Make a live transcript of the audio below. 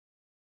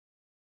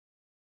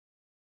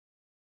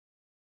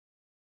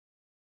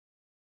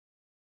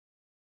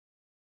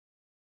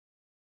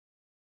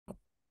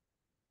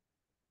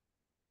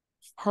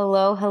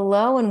Hello,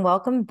 hello, and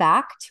welcome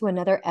back to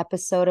another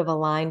episode of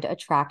Aligned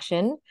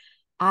Attraction.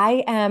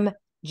 I am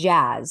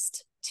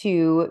jazzed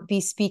to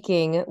be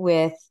speaking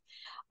with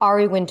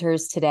Ari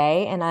Winters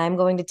today, and I'm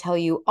going to tell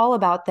you all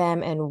about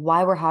them and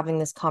why we're having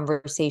this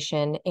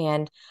conversation.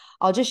 And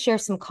I'll just share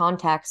some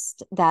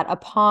context that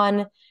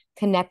upon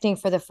connecting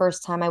for the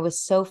first time, I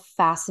was so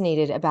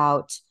fascinated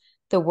about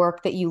the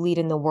work that you lead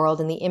in the world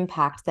and the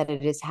impact that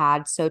it has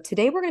had. So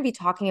today we're going to be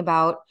talking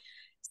about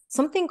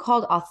something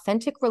called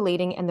authentic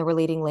relating and the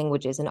relating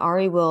languages. And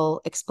Ari will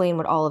explain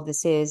what all of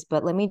this is,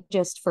 but let me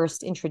just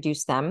first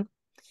introduce them.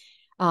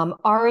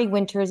 Ari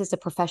Winters is a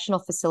professional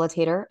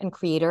facilitator and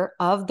creator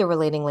of the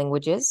relating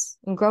languages.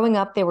 And growing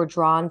up, they were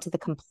drawn to the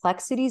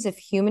complexities of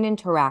human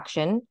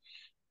interaction,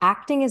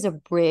 acting as a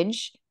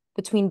bridge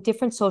between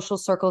different social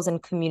circles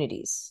and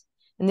communities.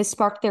 And this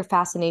sparked their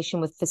fascination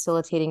with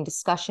facilitating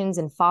discussions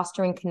and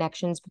fostering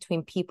connections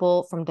between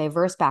people from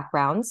diverse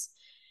backgrounds.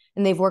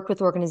 And they've worked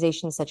with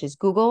organizations such as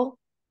Google,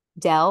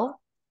 Dell,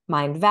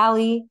 Mind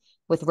Valley,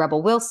 with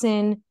Rebel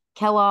Wilson,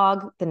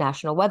 Kellogg, the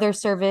National Weather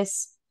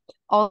Service,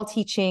 all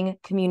teaching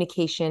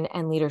communication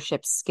and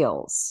leadership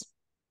skills.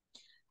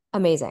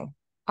 Amazing.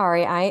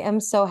 Ari, I am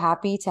so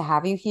happy to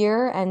have you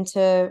here and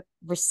to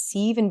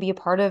receive and be a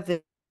part of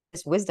this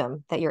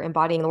wisdom that you're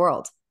embodying in the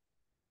world.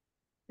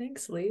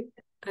 Thanks, Lee.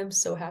 I'm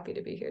so happy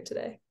to be here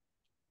today.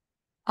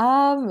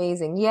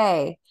 Amazing.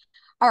 Yay.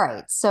 All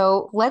right.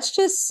 So let's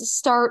just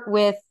start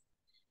with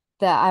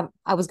I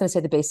was going to say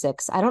the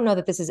basics. I don't know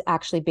that this is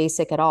actually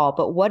basic at all,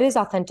 but what is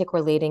authentic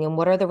relating and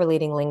what are the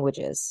relating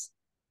languages?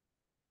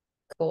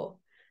 Cool.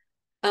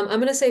 I'm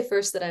going to say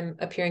first that I'm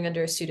appearing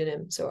under a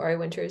pseudonym. So Ari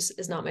Winters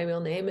is not my real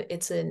name.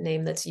 It's a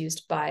name that's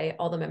used by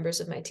all the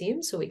members of my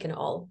team, so we can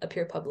all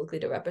appear publicly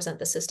to represent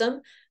the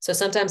system. So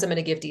sometimes I'm going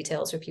to give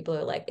details where people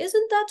are like,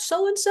 isn't that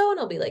so-and-so? And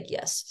I'll be like,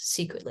 yes,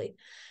 secretly.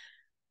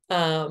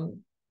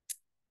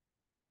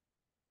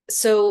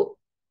 So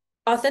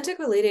authentic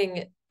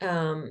relating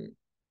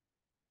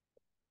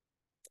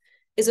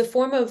is a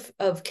form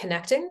of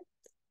connecting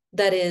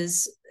that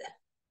is,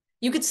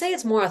 you could say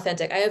it's more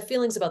authentic. I have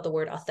feelings about the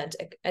word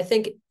authentic. I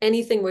think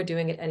anything we're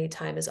doing at any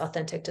time is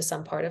authentic to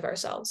some part of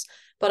ourselves.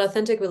 But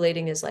authentic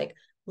relating is like,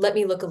 let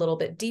me look a little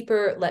bit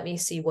deeper. Let me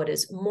see what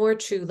is more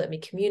true. Let me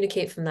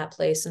communicate from that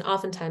place. And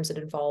oftentimes it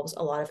involves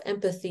a lot of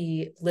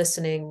empathy,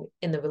 listening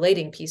in the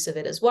relating piece of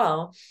it as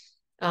well,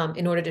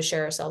 in order to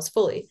share ourselves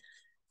fully.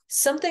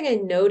 Something I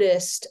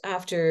noticed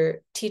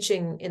after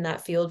teaching in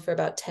that field for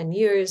about 10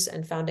 years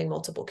and founding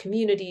multiple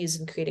communities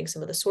and creating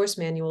some of the source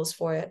manuals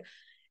for it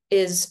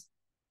is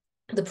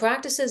the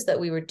practices that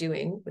we were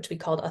doing, which we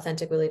called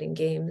authentic relating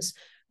games,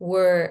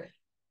 were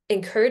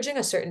encouraging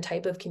a certain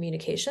type of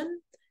communication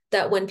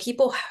that when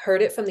people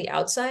heard it from the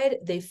outside,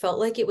 they felt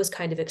like it was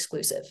kind of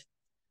exclusive.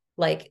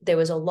 Like there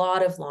was a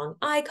lot of long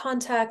eye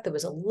contact, there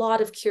was a lot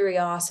of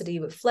curiosity,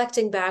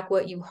 reflecting back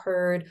what you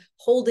heard,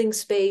 holding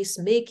space,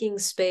 making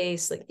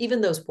space, like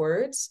even those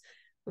words.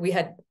 We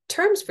had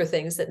terms for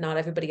things that not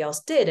everybody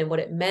else did. And what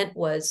it meant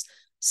was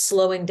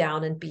slowing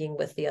down and being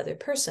with the other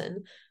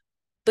person.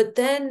 But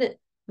then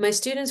my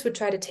students would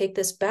try to take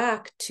this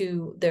back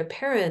to their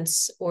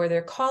parents or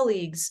their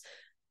colleagues,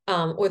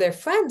 or their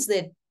friends.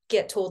 They'd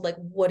get told, like,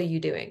 what are you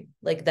doing?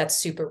 Like, that's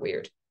super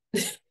weird.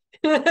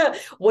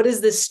 What is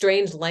this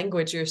strange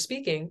language you're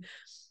speaking?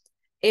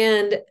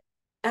 And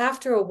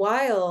after a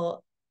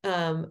while,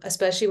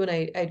 especially when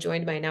I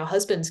joined my now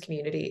husband's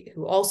community,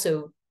 who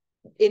also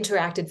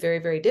interacted very,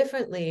 very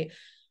differently,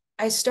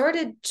 I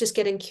started just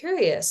getting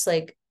curious.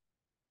 Like,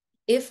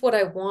 if what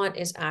I want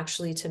is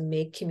actually to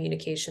make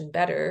communication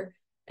better,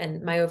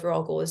 and my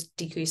overall goal is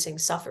decreasing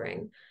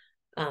suffering,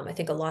 I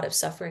think a lot of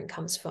suffering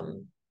comes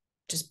from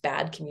just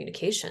bad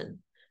communication.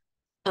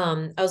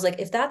 I was like,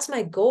 if that's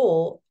my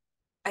goal,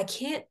 I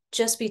can't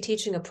just be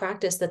teaching a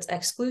practice that's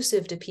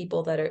exclusive to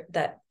people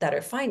that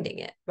are finding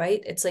it,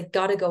 right? It's like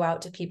got to go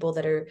out to people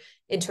that are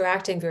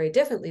interacting very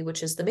differently,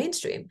 which is the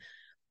mainstream.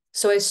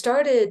 So I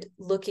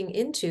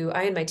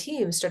and my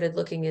team started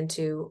looking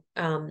into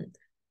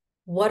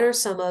what are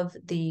some of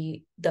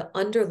the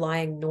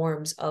underlying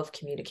norms of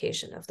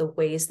communication, of the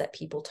ways that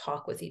people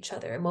talk with each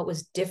other, and what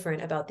was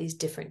different about these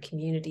different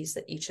communities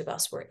that each of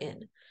us were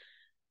in.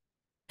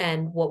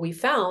 And what we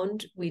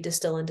found, we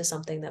distill into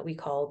something that we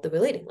call the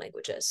relating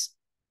languages.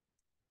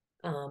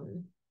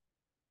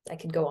 I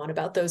can go on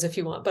about those if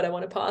you want, but I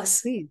want to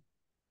pause. Please.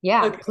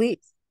 Yeah, Okay.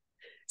 please.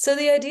 So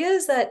the idea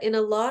is that in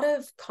a lot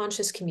of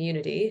conscious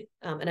community,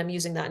 and I'm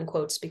using that in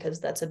quotes because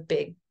that's a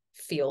big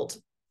field,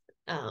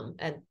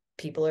 and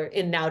people are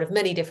in and out of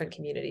many different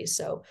communities.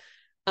 So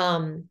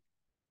in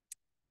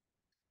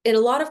a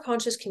lot of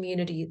conscious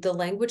community, the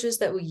languages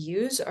that we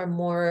use are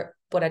more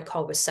what I'd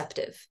call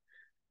receptive.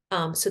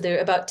 So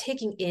they're about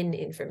taking in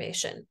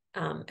information.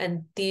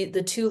 And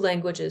the two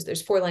languages,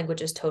 there's 4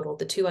 languages total.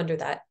 The 2 under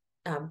that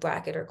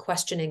bracket are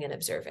questioning and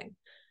observing.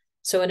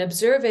 So in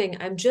observing,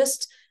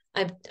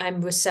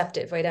 I'm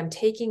receptive, right? I'm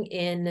taking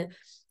in,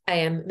 I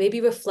am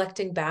maybe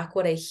reflecting back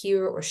what I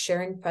hear or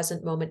sharing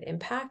present moment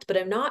impact, but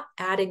I'm not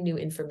adding new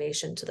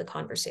information to the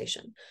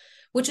conversation.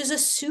 which is a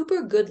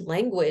super good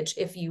language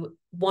if you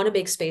want to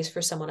make space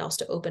for someone else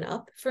to open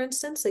up, for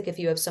instance. Like if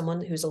you have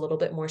someone who's a little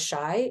bit more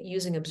shy,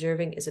 using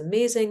observing is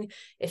amazing.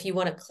 If you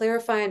want to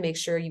clarify and make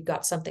sure you've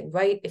got something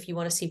right, if you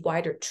want to see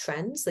wider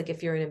trends, like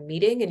if you're in a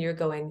meeting and you're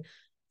going,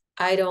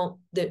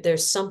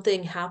 there's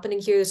something happening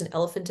here, there's an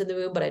elephant in the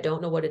room, but I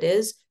don't know what it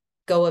is,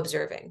 go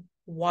observing.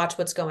 Watch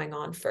what's going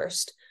on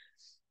first.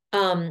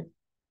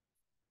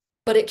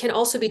 But it can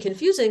also be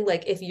confusing,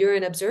 like if you're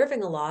in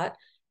observing a lot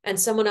and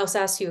someone else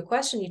asks you a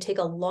question, you take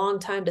a long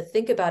time to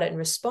think about it and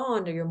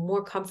respond, or you're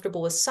more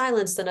comfortable with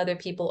silence than other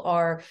people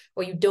are,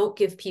 or you don't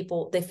give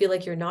people, they feel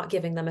like you're not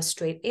giving them a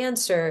straight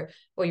answer,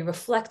 or you're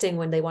reflecting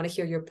when they want to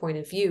hear your point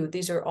of view.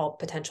 These are all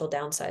potential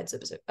downsides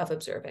of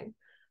observing.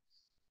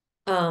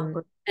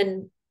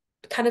 And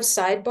kind of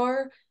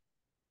sidebar,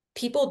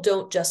 people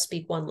don't just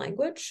speak one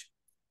language.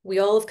 We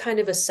all have kind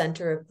of a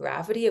center of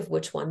gravity of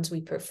which ones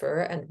we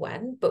prefer and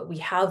when, but we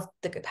have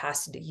the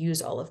capacity to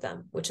use all of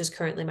them, which is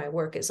currently my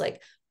work, is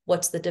like,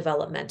 what's the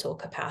developmental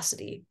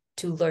capacity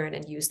to learn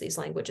and use these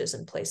languages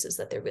in places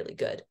that they're really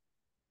good.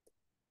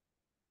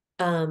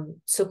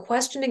 So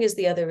questioning is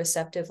the other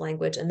receptive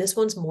language, and this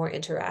one's more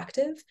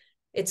interactive.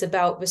 It's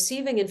about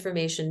receiving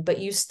information, but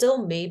you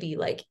still maybe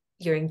like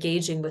you're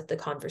engaging with the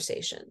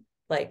conversation.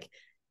 Like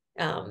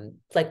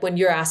when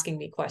you're asking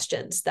me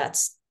questions,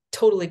 that's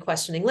totally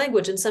questioning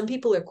language. And some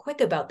people are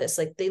quick about this.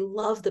 Like they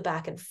love the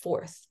back and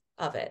forth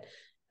of it.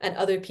 And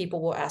other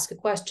people will ask a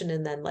question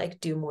and then like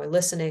do more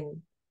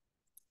listening.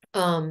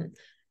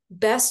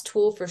 Best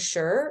tool for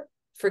sure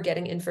for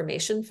getting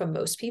information from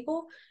most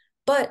people,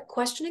 but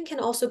questioning can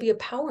also be a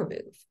power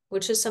move,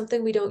 which is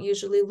something we don't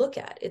usually look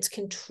at. It's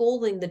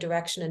controlling the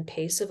direction and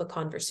pace of a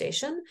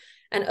conversation.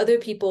 And other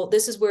people,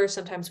 this is where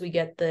sometimes we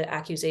get the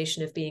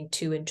accusation of being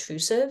too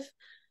intrusive.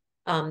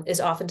 Is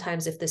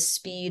oftentimes if the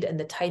speed and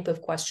the type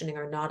of questioning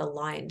are not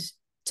aligned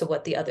to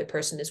what the other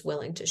person is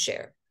willing to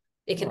share.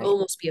 It can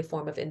almost be a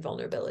form of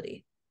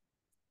invulnerability.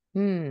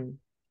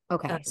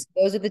 Okay. So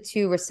those are the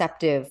two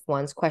receptive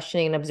ones,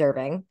 questioning and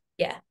observing.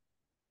 Yeah.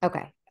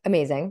 Okay.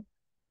 Amazing.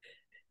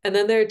 And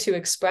then there are two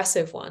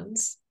expressive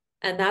ones.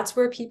 And that's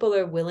where people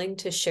are willing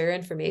to share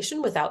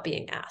information without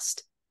being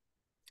asked.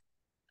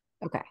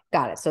 Okay.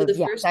 Got it. So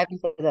yeah, dive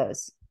into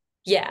those.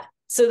 Yeah.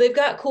 So they've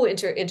got cool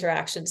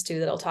interactions too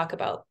that I'll talk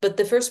about. But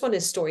the first one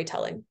is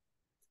storytelling.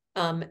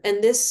 And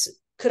this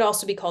could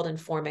also be called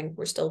informing.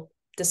 We're still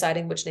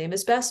deciding which name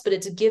is best, but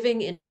it's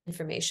giving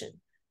information,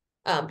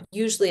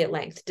 usually at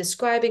length,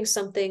 describing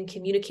something,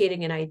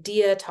 communicating an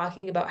idea,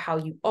 talking about how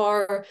you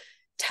are,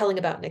 telling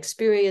about an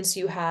experience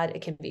you had.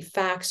 It can be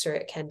facts or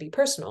it can be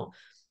personal.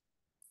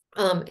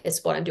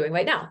 It's what I'm doing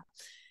right now.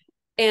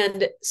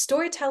 And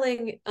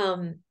storytelling,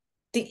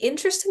 the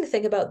interesting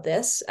thing about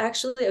this,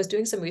 actually, I was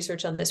doing some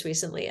research on this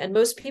recently, and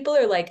most people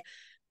are like,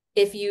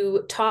 if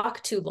you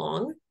talk too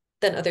long,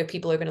 then other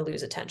people are going to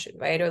lose attention,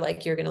 right? Or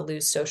like you're going to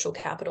lose social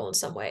capital in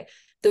some way.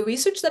 The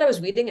research that I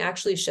was reading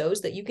actually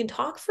shows that you can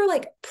talk for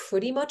like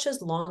pretty much as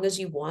long as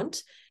you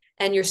want,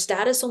 and your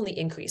status only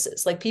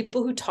increases. Like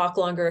people who talk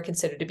longer are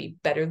considered to be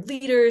better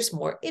leaders,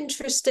 more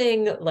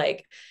interesting,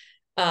 like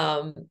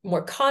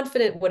more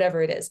confident,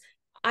 whatever it is.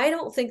 I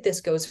don't think this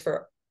goes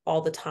for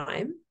all the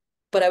time,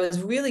 but I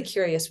was really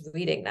curious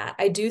reading that.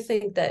 I do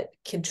think that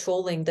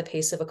controlling the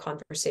pace of a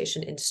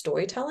conversation in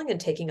storytelling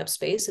and taking up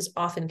space is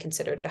often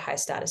considered a high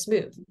status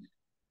move.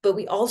 But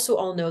we also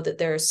all know that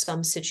there are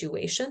some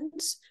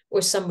situations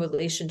or some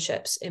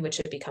relationships in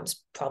which it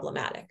becomes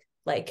problematic.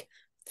 Like,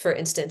 for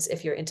instance,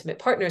 if you're intimate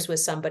partners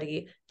with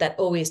somebody that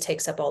always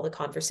takes up all the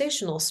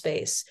conversational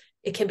space,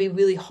 it can be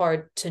really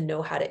hard to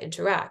know how to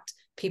interact.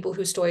 People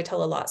who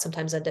storytell a lot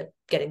sometimes end up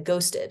getting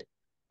ghosted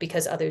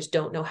because others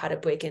don't know how to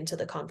break into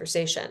the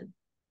conversation.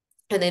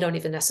 And they don't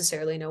even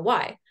necessarily know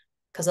why,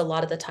 because a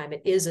lot of the time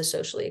it is a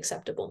socially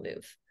acceptable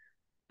move.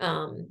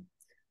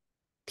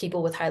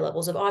 People with high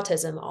levels of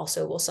autism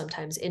also will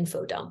sometimes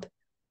info dump,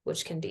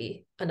 which can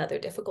be another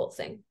difficult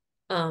thing.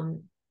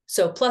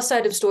 So plus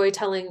side of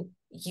storytelling,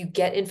 you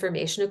get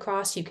information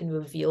across, you can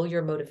reveal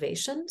your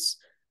motivations,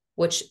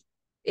 which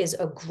is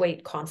a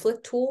great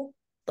conflict tool.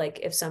 Like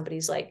if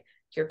somebody's like,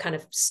 you're kind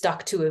of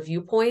stuck to a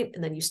viewpoint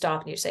and then you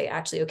stop and you say,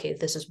 actually, okay,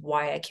 this is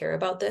why I care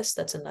about this.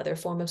 That's another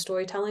form of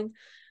storytelling.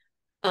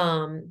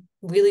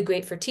 Really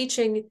great for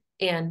teaching,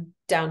 and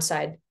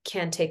downside,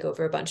 can take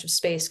over a bunch of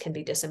space, can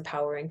be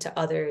disempowering to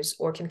others,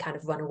 or can kind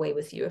of run away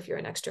with you if you're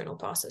an external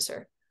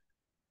processor.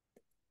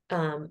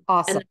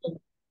 Awesome.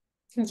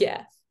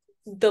 Yeah.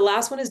 The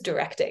last one is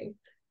directing.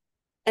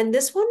 And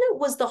this one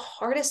was the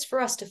hardest for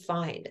us to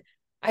find.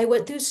 I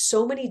went through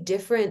so many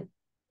different,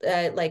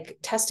 like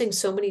testing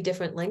so many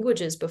different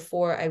languages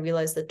before I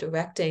realized that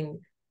directing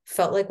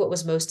felt like what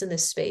was most in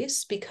this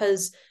space,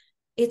 because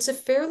it's a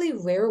fairly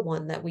rare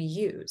one that we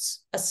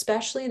use,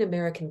 especially in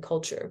American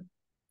culture.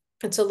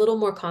 It's a little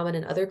more common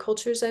in other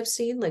cultures I've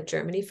seen, like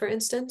Germany, for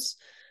instance.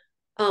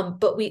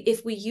 But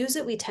if we use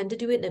it, we tend to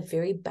do it in a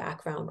very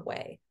background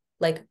way.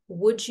 Like,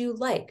 would you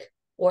like,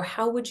 or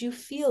how would you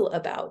feel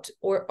about,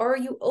 or are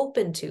you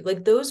open to?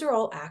 Like, those are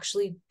all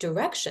actually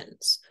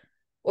directions.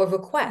 or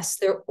requests.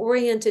 They're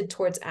oriented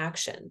towards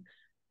action.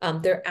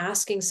 They're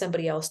asking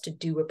somebody else to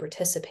do or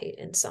participate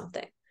in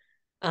something.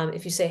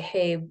 If you say,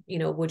 hey,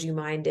 would you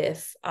mind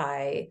if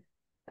I,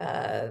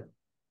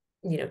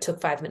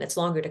 took 5 minutes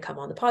longer to come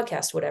on the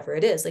podcast, whatever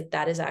it is, like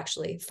that is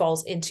actually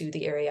falls into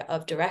the area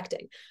of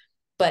directing.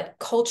 But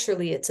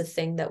culturally, it's a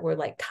thing that we're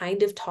like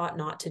kind of taught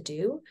not to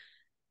do.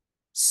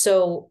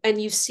 So,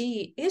 and you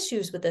see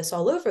issues with this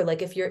all over.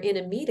 Like if you're in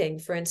a meeting,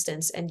 for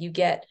instance, and you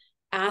get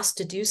asked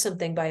to do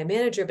something by a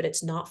manager, but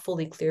it's not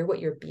fully clear what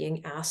you're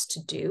being asked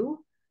to do,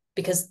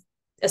 because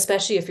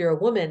especially if you're a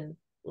woman,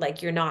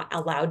 like you're not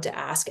allowed to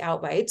ask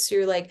outright. So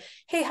you're like,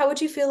 hey, how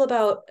would you feel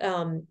about,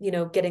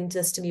 getting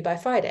this to me by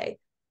Friday?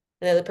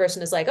 And the other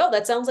person is like, oh,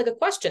 that sounds like a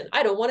question.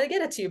 I don't want to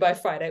get it to you by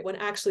Friday, when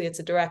actually it's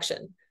a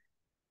direction.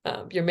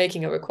 You're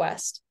making a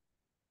request.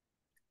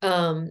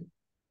 Yeah.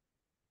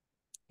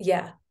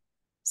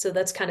 So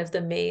that's kind of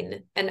the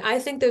main. And I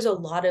think there's a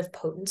lot of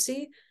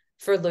potency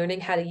for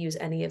learning how to use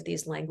any of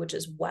these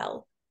languages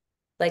well,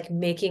 like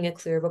making a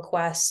clear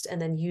request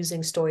and then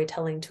using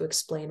storytelling to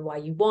explain why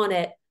you want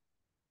it,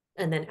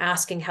 and then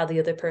asking how the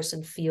other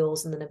person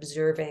feels and then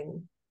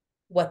observing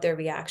what their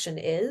reaction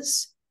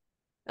is.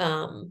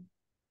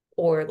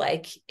 Or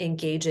like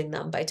engaging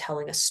them by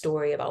telling a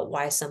story about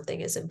why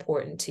something is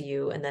important to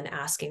you, and then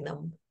asking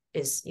them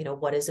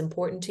what is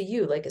important to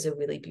you, like, is a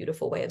really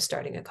beautiful way of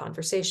starting a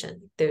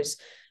conversation.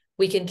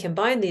 We can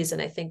combine these.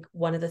 And I think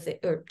one of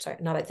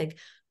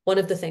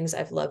the things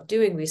I've loved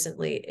doing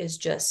recently is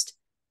just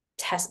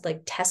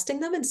testing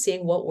them and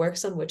seeing what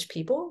works on which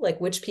people, like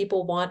which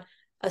people want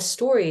a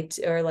story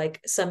or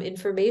like some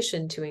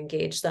information to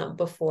engage them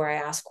before I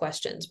ask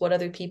questions. What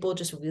other people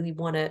just really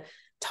want to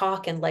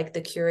talk and like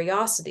the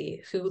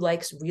curiosity, who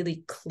likes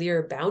really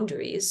clear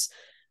boundaries,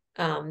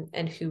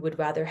 and who would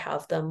rather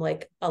have them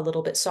like a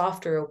little bit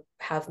softer, or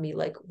have me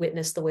like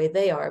witness the way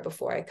they are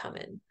before I come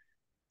in.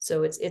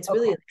 So it's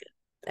really Okay. like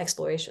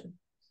exploration.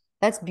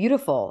 That's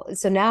beautiful.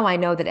 So now I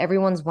know that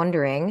everyone's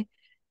wondering,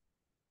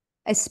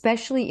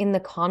 especially in the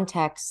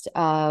context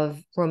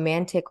of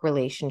romantic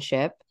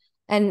relationship,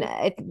 and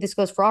this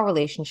goes for all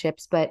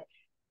relationships, but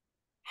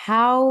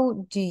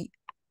how do you,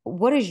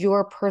 what is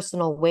your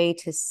personal way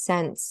to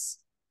sense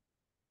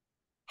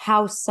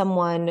how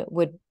someone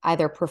would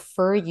either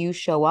prefer you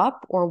show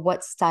up or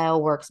what style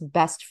works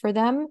best for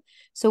them?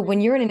 So when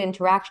you're in an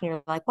interaction,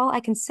 you're like, well, I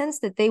can sense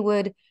that they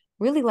would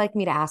really like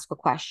me to ask a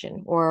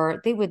question,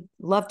 or they would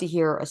love to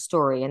hear a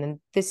story. And then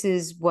this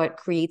is what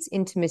creates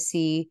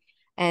intimacy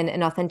and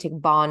an authentic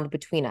bond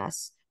between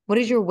us. What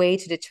is your way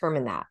to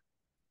determine that?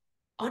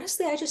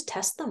 Honestly, I just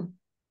test them.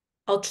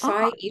 I'll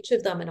try Ah, each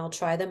of them, and I'll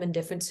try them in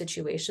different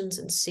situations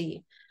and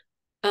see.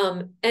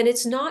 And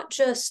it's not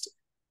just,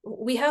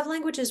 we have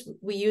languages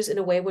we use in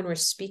a way when we're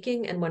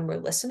speaking and when we're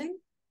listening.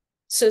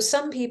 So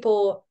some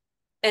people,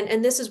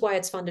 and this is why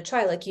it's fun to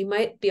try, like you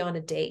might be on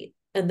a date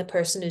and the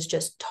person is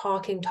just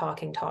talking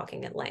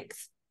at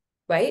length,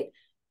 right?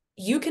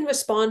 You can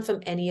respond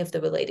from any of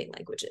the relating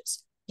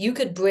languages. You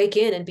could break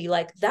in and be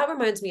like, that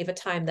reminds me of a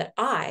time that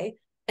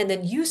and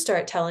then you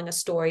start telling a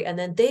story, and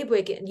then they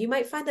break it. And you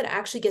might find that it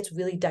actually gets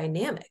really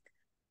dynamic.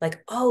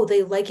 Like, oh,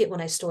 they like it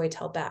when I story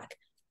tell back.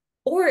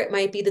 Or it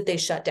might be that they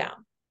shut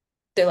down.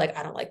 They're like,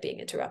 I don't like being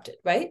interrupted,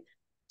 right?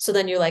 So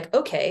then you're like,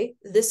 okay,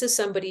 this is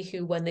somebody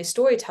who, when they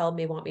story tell,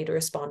 may want me to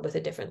respond with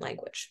a different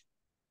language,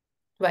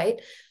 right?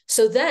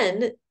 So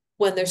then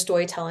when they're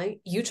storytelling,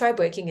 you try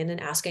breaking in and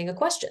asking a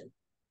question.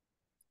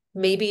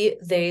 Maybe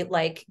they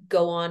like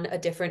go on a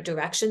different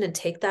direction and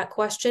take that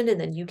question, and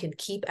then you can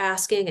keep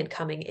asking and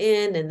coming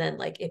in, and then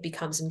like it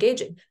becomes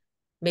engaging.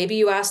 Maybe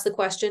you ask the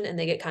question and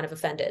they get kind of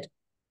offended,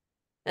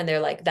 and they're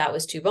like, that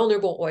was too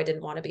vulnerable, or I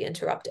didn't want to be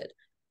interrupted.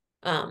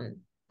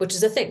 Which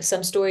is a thing.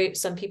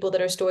 Some people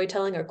that are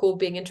storytelling are cool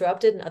being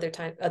interrupted, and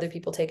other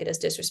people take it as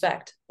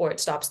disrespect, or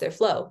it stops their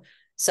flow.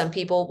 Some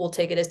people will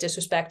take it as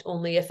disrespect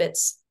only if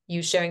it's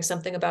you sharing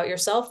something about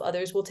yourself.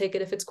 Others will take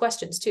it if it's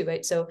questions too,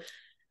 right? So,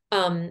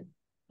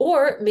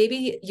 or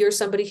maybe you're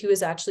somebody who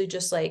is actually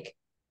just like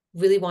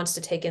really wants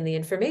to take in the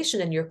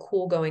information, and you're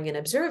cool going and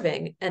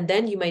observing. And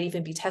then you might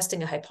even be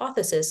testing a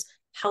hypothesis.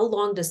 How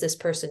long does this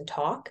person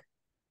talk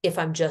if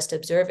I'm just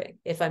observing?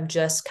 If I'm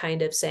just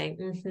kind of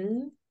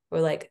saying,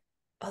 or like,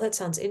 oh, that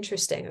sounds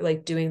interesting, or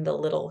like doing the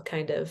little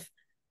kind of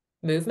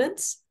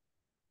movements.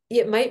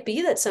 It might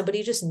be that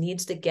somebody just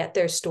needs to get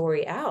their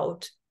story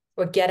out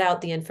or get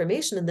out the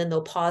information, and then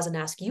they'll pause and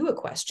ask you a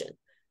question.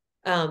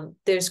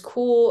 There's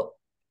cool,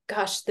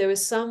 gosh, there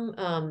was some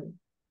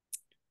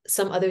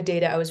other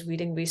data I was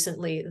reading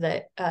recently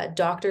that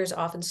doctors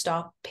often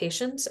stop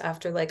patients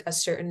after like a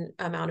certain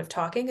amount of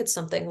talking. It's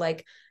something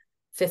like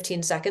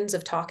 15 seconds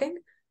of talking.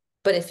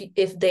 But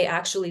if they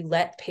actually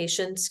let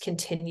patients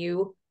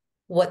continue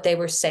what they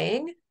were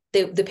saying,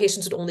 the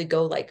patients would only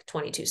go like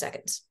 22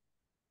 seconds.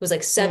 It was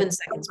like 7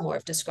 seconds more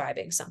of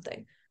describing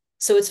something.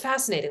 So it's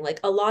fascinating.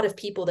 Like a lot of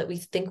people that we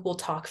think will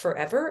talk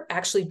forever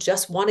actually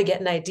just want to get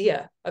an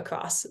idea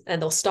across,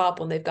 and they'll stop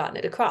when they've gotten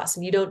it across.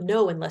 And you don't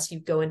know unless you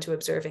go into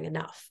observing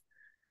enough.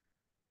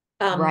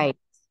 Um, right.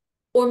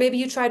 or maybe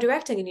you try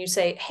directing and you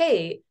say,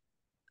 hey,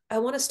 I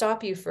want to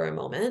stop you for a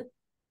moment.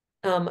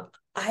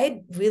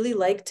 I'd really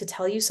like to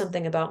tell you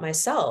something about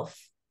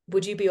myself.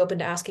 Would you be open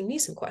to asking me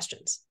some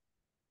questions?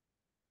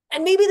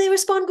 And maybe they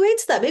respond great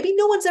to that. Maybe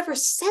no one's ever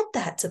said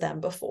that to them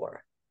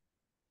before.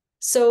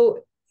 So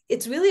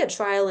it's really a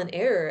trial and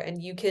error.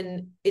 And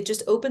it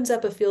just opens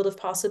up a field of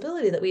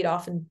possibility that we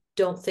often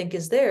don't think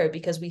is there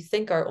because we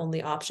think our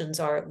only options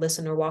are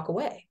listen or walk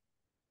away.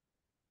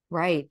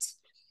 Right.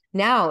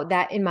 Now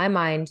that in my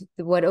mind,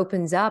 what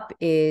opens up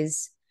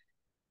is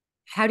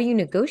how do you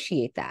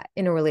negotiate that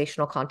in a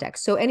relational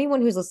context? So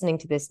anyone who's listening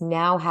to this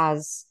now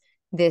has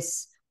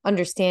this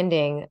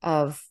understanding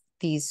of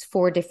these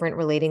four different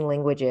relating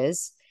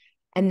languages.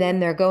 And then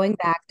they're going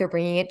back, they're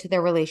bringing it to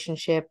their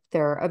relationship,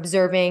 they're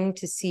observing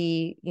to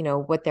see,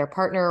 what their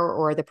partner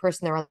or the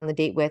person they're on the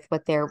date with,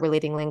 what their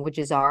relating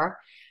languages are.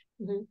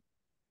 Mm-hmm.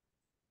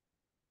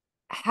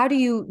 How do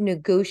you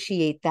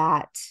negotiate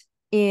that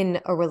in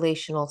a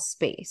relational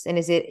space? And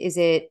is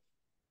it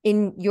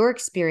in your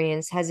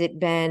experience, has it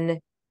been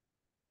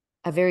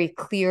a very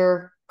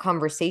clear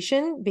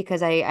conversation?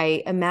 Because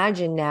I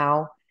imagine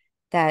now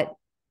that,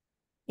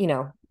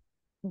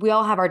 we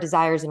all have our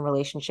desires in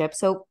relationships.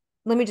 So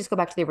let me just go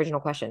back to the original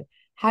question.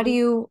 How do Mm-hmm.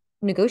 you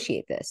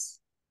negotiate this?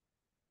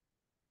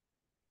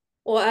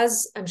 Well,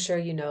 as I'm sure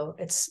you know,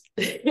 it's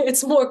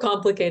it's more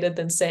complicated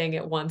than saying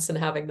it once and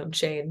having them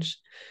change.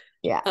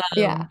 Yeah.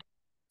 Yeah. Um,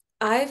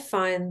 I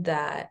find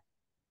that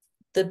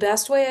the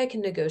best way I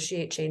can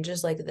negotiate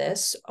changes like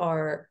this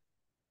are,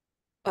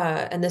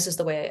 and this is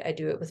the way I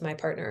do it with my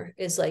partner,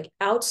 is like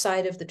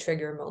outside of the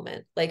trigger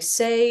moment. Like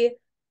say,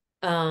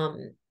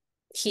 um,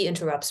 he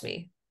interrupts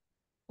me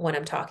when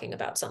I'm talking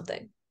about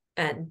something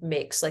and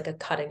makes like a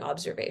cutting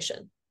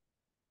observation.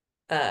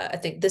 I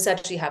think this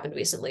actually happened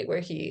recently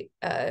where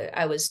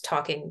I was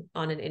talking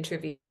on an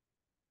interview,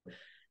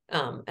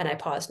 and I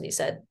paused and he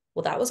said,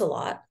 "Well, that was a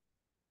lot."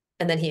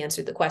 And then he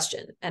answered the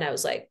question, and I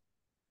was like,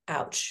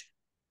 "Ouch,"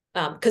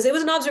 because it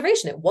was an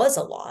observation. It was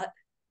a lot,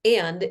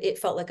 and it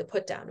felt like a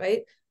put down,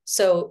 right?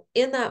 So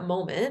in that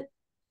moment,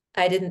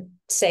 I didn't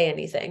say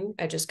anything.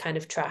 I just kind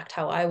of tracked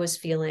how I was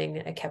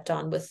feeling. I kept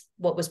on with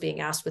what was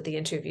being asked with the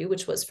interview,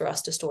 which was for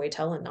us to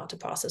storytell and not to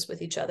process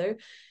with each other.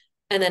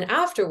 And then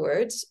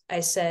afterwards,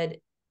 I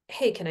said,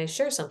 "Hey, can I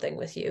share something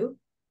with you?"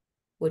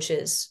 Which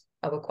is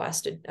a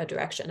request, a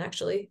direction,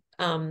 actually.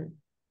 And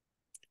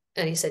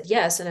he said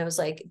yes. And I was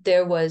like,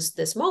 there was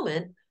this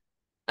moment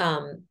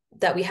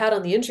that we had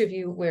on the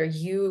interview where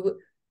you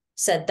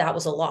said that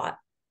was a lot.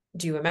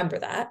 Do you remember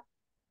that?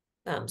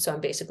 So I'm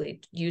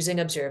basically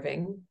using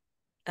observing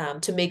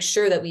to make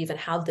sure that we even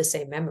have the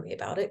same memory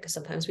about it, because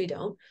sometimes we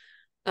don't.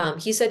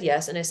 He said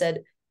yes. And I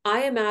said,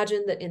 I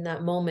imagine that in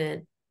that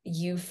moment,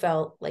 you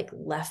felt like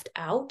left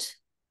out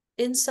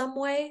in some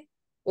way,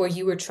 or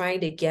you were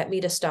trying to get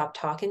me to stop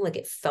talking. Like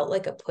it felt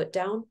like a put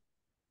down.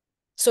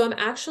 So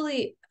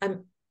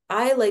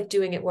I like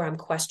doing it where I'm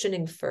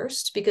questioning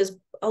first, because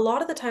a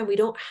lot of the time we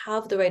don't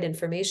have the right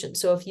information.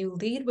 So if you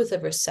lead with a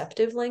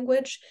receptive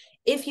language,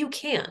 if you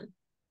can,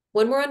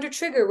 when we're under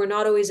trigger, we're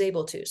not always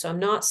able to. So I'm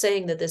not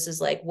saying that this is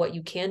like what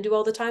you can do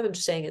all the time. I'm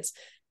just saying it's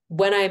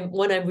when I'm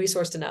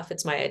resourced enough,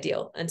 it's my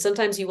ideal. And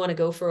sometimes you want to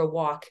go for a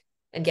walk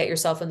and get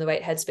yourself in the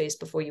right headspace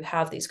before you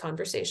have these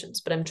conversations.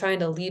 But I'm trying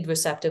to lead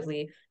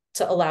receptively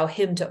to allow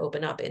him to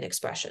open up in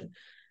expression.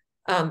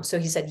 So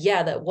he said,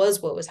 yeah, that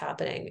was what was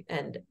happening.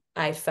 And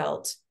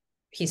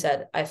he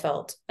said, I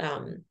felt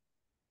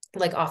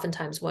like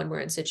oftentimes when we're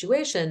in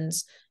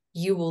situations,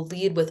 you will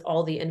lead with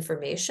all the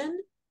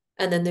information,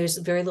 and then there's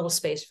very little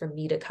space for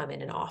me to come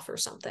in and offer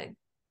something.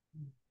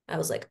 I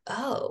was like,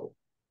 oh,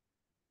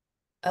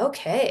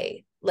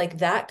 okay, like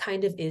that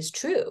kind of is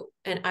true.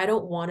 And I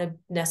don't want to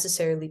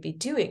necessarily be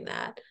doing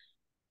that.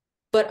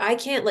 But I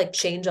can't like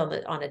change on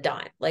a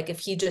dime. Like if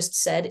he just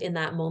said in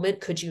that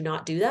moment, could you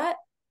not do that?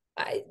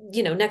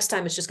 Next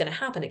time it's just going to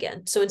happen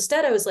again. So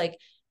instead I was like,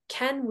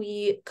 can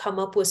we come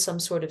up with some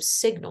sort of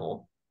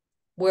signal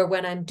where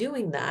when I'm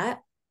doing that,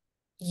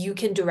 you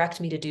can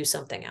direct me to do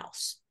something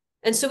else?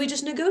 And so we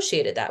just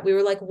negotiated that. We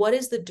were like, what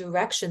is the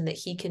direction that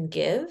he can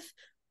give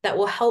that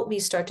will help me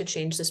start to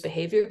change this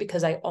behavior?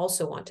 Because I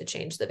also want to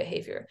change the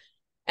behavior.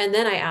 And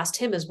then I asked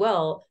him as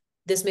well,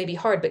 this may be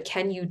hard, but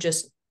can you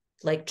just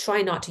like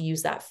try not to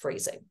use that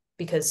phrasing?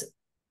 Because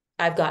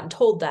I've gotten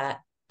told that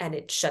and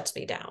it shuts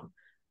me down.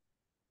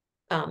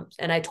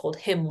 And I told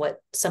him what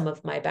some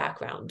of my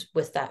background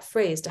with that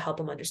phrase to help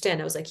him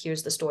understand. I was like,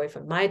 here's the story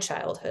from my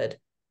childhood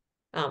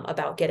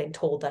about getting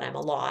told that I'm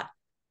a lot.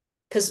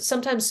 Because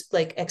sometimes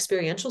like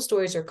experiential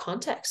stories are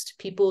context.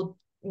 People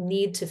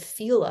need to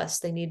feel us.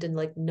 They need to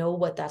like know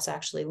what that's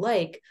actually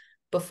like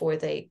before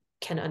they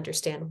can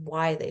understand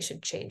why they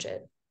should change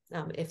it,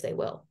 if they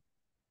will.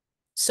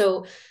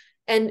 So,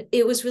 and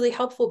it was really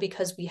helpful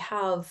because we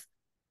have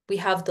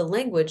the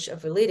language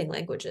of relating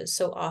languages.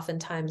 So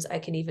oftentimes I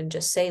can even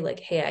just say like,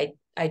 hey,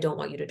 I don't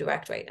want you to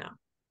direct right now.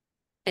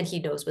 And he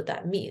knows what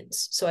that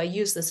means. So I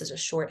use this as a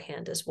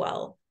shorthand as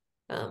well.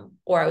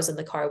 Or I was in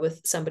the car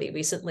with somebody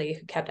recently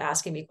who kept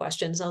asking me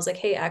questions. And I was like,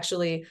 hey,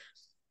 actually,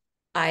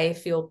 I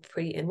feel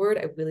pretty inward.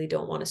 I really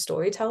don't want to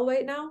story tell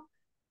right now.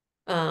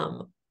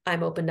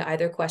 I'm open to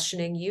either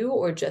questioning you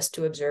or just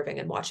to observing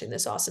and watching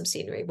this awesome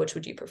scenery. Which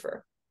would you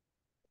prefer?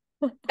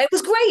 It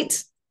was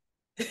great.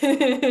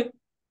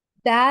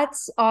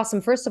 That's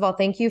awesome. First of all,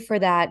 thank you for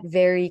that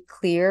very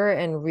clear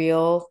and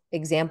real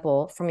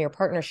example from your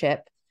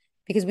partnership,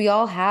 because we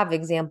all have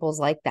examples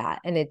like that.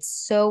 And it's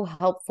so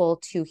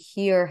helpful to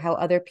hear how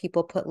other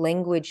people put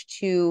language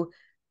to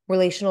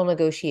relational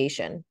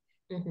negotiation.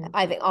 Mhm.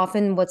 I think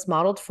often what's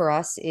modeled for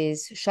us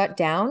is shut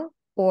down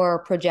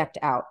or project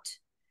out.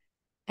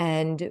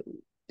 And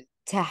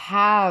to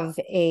have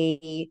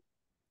a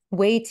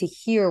way to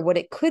hear what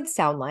it could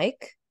sound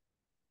like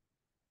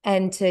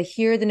and to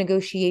hear the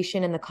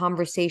negotiation and the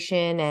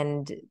conversation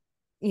and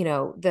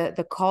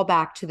the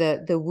callback to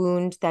the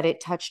wound that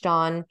it touched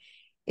on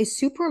is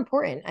super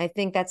important. I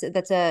think that's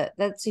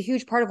a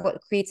huge part of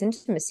what creates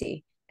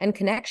intimacy and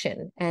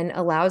connection and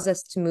allows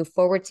us to move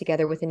forward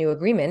together with a new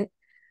agreement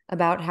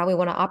about how we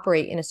want to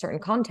operate in a certain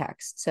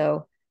context.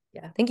 So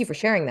Yeah, thank you for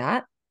sharing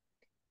that.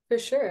 for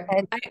sure.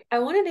 And I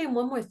want to name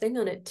one more thing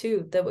on it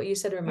too, that what you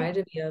said yeah.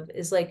 reminded me of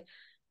is like,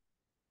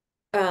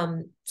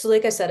 so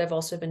like I said, I've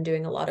also been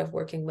doing a lot of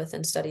working with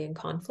and studying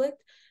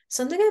conflict.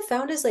 Something I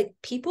found is like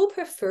people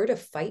prefer to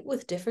fight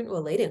with different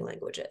relating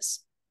languages.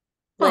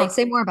 Huh, Like,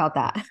 say more about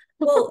that.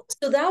 well,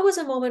 so that was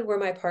a moment where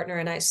my partner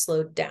and I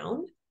slowed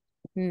down,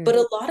 but Hmm.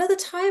 a lot of the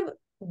time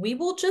we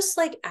will just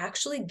like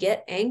actually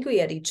get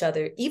angry at each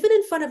other, even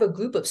in front of a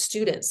group of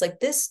students. Like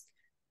this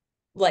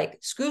like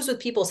screws with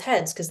people's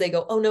heads because they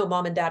go, oh no,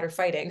 mom and dad are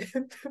fighting.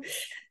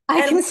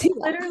 I And can we see that.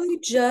 literally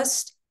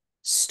just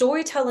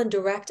storytell and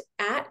direct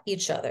at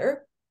each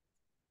other.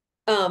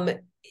 Um,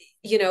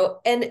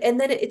 and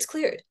then it's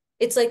cleared.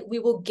 It's like we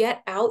will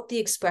get out the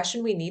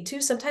expression we need to,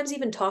 sometimes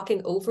even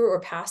talking over or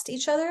past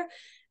each other.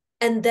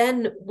 And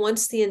then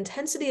once the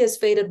intensity has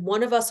faded,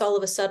 one of us all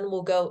of a sudden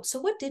will go, so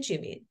what did you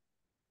mean?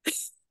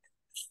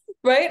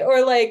 Right?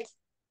 Or like,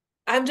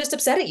 I'm just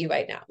upset at you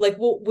right now. Like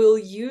we'll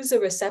use a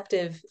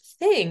receptive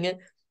thing.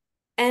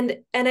 And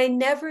I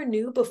never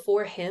knew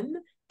before him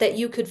that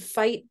you could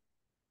fight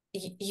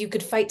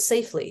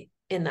safely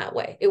in that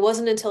way. It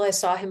wasn't until I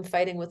saw him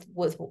fighting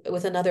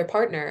with another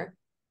partner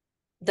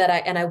that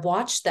I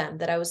watched them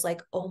that I was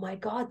like, oh my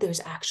God,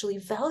 there's actually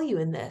value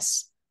in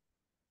this.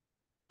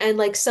 And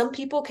like some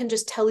people can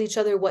just tell each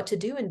other what to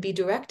do and be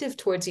directive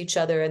towards each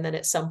other. And then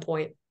at some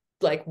point,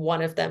 like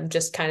one of them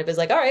just kind of is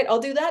like, all right, I'll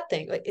do that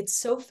thing. Like it's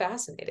so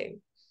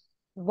fascinating.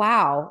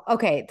 Wow.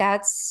 Okay,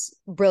 that's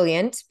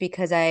brilliant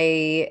because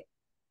the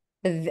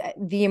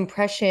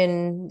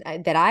impression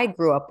that I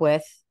grew up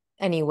with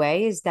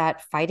anyway is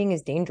that fighting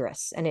is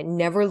dangerous and it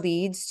never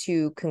leads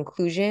to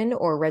conclusion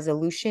or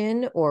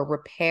resolution or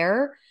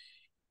repair.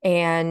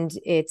 And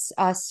it's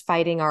us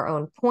fighting our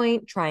own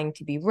point, trying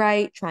to be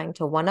right, trying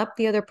to one up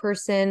the other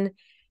person.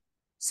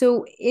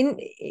 So,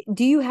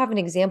 do you have an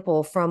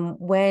example from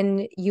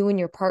when you and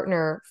your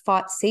partner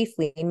fought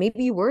safely?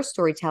 Maybe you were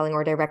storytelling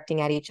or directing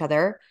at each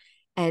other,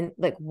 and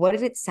like, what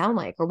did it sound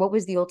like, or what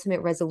was the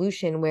ultimate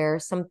resolution where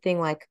something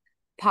like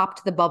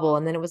popped the bubble,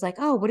 and then it was like,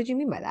 oh, what did you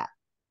mean by that?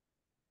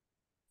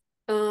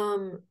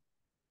 Um,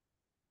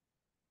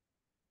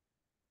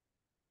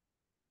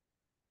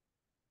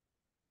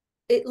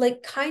 it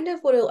like kind of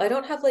I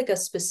don't have like a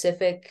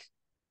specific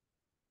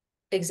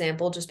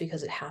example just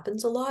because it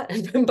happens a lot,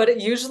 but it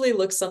usually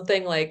looks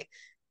something like,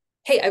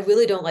 hey, I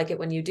really don't like it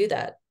when you do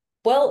that.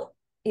 Well,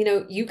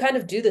 you kind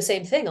of do the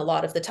same thing a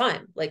lot of the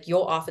time. Like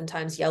you'll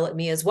oftentimes yell at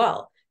me as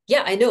well.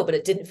 Yeah, I know, but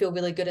it didn't feel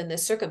really good in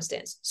this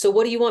circumstance. So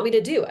what do you want me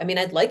to do? I mean,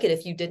 I'd like it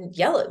if you didn't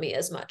yell at me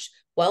as much.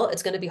 Well,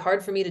 it's going to be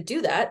hard for me to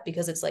do that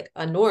because it's like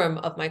a norm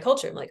of my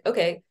culture. I'm like,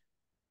 okay,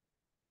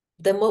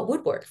 then what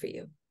would work for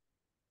you?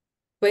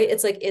 Right?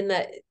 It's like in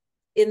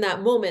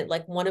that moment,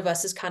 like one of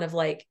us is kind of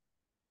like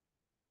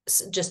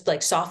just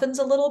like softens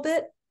a little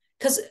bit.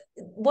 Because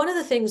one of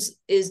the things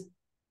is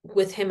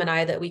with him and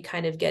I that we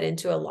kind of get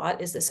into a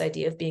lot is this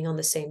idea of being on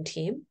the same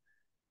team.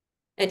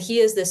 And he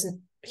is this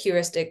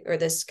heuristic or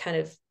this kind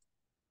of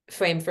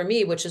frame for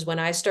me, which is when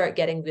I start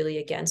getting really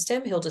against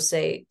him, he'll just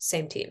say,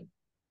 same team.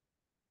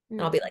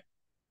 And I'll be like,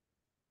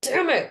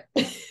 damn it.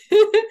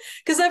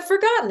 Because I've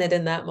forgotten it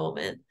in that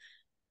moment.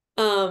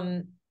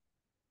 Um,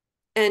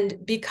 and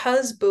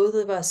because both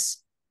of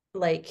us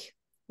like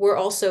we're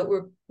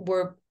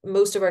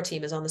most of our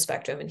team is on the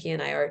spectrum and he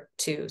and I are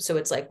too, so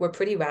it's like we're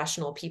pretty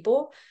rational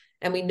people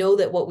and we know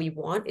that what we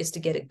want is to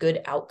get a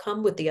good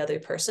outcome with the other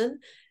person.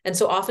 And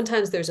so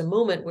oftentimes there's a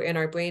moment where in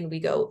our brain we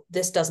go,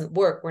 this doesn't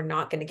work, we're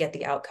not going to get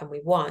the outcome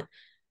we want.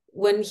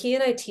 When he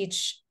and I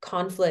teach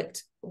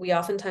conflict, we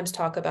oftentimes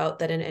talk about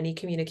that in any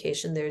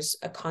communication there's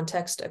a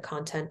context, a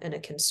content, and a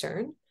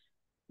concern.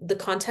 The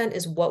content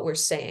is what we're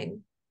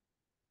saying.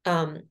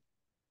 um,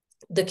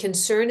 the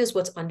concern is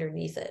what's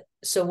underneath it.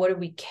 So, what do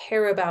we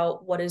care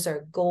about? What is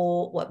our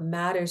goal? What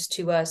matters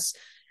to us?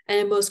 And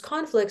in most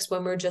conflicts,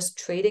 when we're just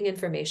trading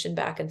information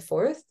back and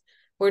forth,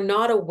 we're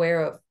not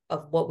aware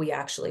of what we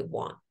actually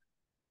want.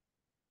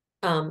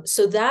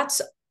 So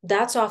that's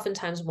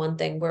oftentimes one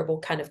thing where we'll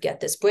kind of get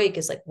this break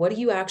is like, what do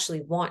you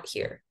actually want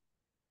here?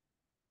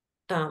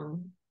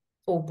 Um,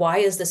 or why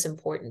is this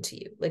important to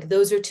you? Like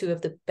those are two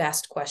of the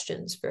best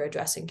questions for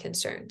addressing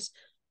concerns.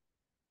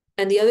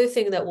 And the other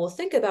thing that we'll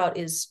think about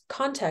is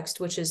context,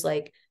 which is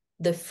like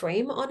the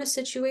frame on a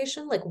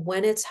situation, like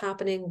when it's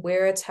happening,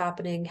 where it's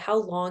happening,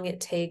 how long it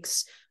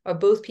takes, are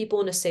both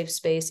people in a safe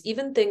space,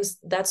 even things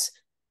that's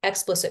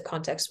explicit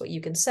context, what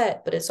you can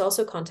set, but it's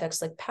also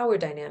context like power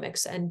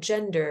dynamics and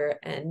gender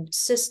and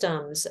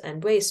systems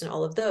and race and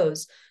all of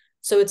those.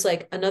 So it's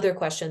like another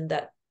question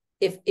that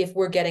if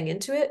we're getting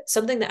into it,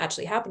 something that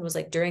actually happened was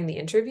like during the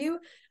interview,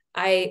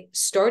 I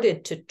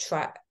started to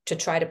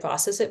try to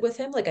process it with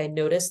him. Like I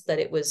noticed that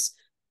it was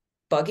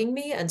bugging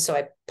me. And so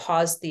I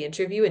paused the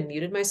interview and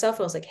muted myself.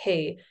 And I was like,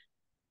 hey,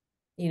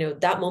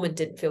 that moment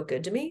didn't feel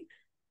good to me.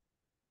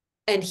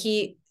 And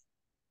he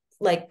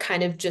like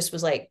kind of just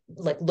was like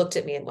looked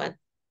at me and went,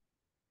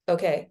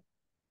 okay.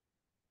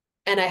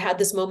 And I had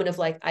this moment of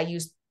like,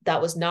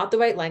 that was not the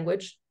right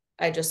language.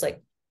 I just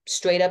like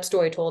straight up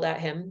story told at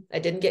him. I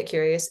didn't get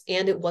curious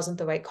and it wasn't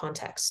the right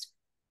context.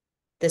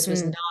 This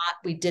was not,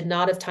 we did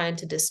not have time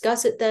to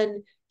discuss it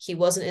then. He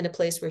wasn't in a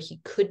place where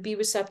he could be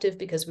receptive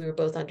because we were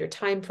both under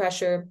time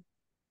pressure.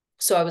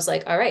 So I was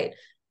like, all right,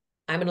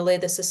 I'm going to lay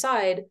this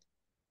aside.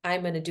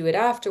 I'm going to do it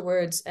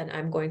afterwards. And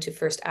I'm going to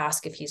first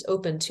ask if he's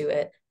open to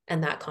it.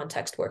 And that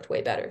context worked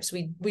way better. So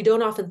we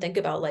don't often think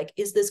about like,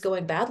 is this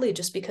going badly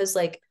just because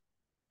like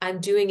I'm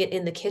doing it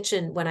in the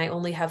kitchen when I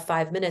only have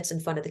 5 minutes in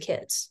front of the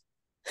kids?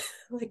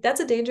 Like that's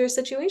a dangerous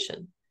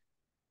situation.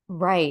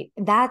 Right.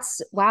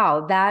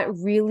 Wow, that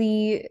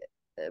really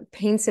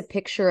paints a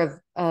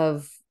picture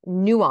of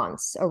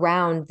nuance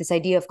around this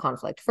idea of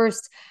conflict.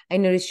 First, I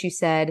noticed you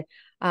said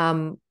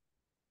something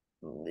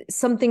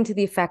to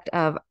the effect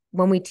of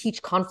when we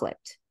teach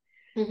conflict.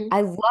 Mm-hmm.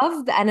 I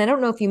love that, and I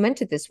don't know if you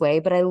meant it this way,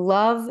 but I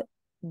love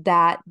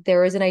that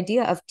there is an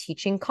idea of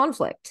teaching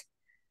conflict.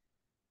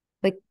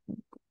 Like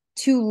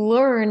to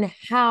learn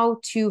how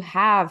to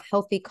have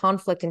healthy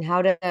conflict and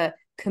how to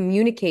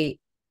communicate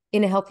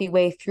in a healthy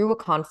way through a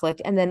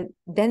conflict, and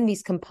then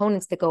these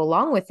components that go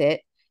along with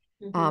it,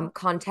 Mm-hmm.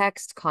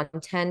 context,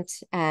 content,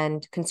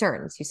 and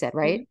concerns, you said, Mm-hmm.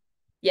 right?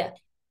 Yeah.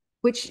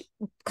 Which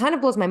kind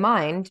of blows my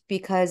mind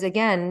because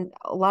again,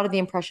 a lot of the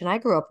impression I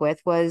grew up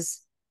with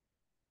was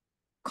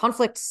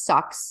conflict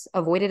sucks,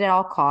 avoid it at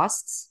all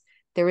costs.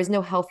 There is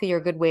no healthy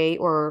or good way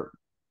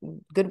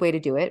to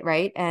do it,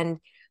 right? And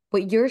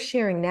what you're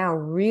sharing now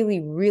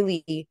really,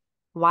 really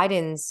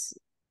widens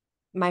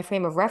my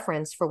frame of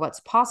reference for what's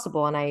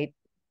possible. And I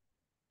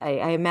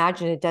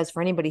imagine it does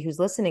for anybody who's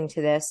listening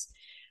to this,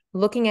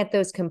 looking at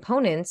those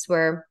components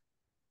where,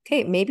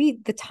 okay, maybe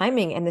the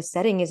timing and the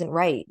setting isn't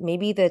right.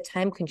 Maybe the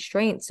time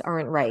constraints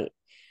aren't right.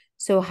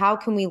 So, how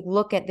can we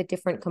look at the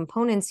different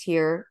components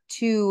here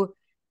to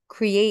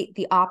create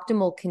the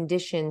optimal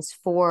conditions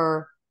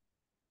for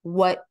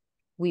what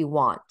we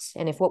want?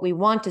 And if what we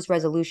want is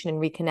resolution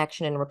and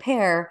reconnection and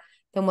repair,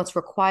 then what's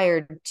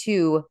required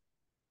to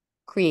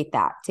create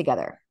that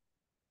together?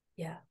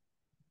 Yeah.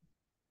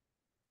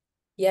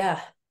 Yeah.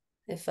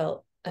 I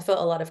felt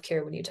a lot of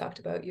care when you talked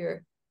about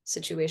your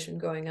situation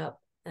growing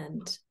up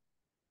and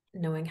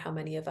knowing how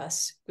many of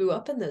us grew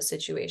up in those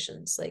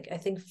situations. Like I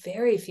think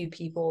very few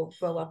people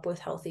grow up with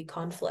healthy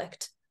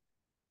conflict,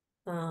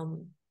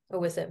 or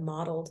with it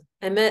modeled.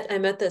 I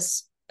met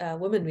this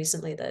woman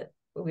recently that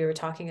we were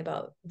talking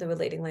about the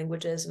relating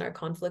languages and our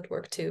conflict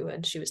work too,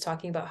 and she was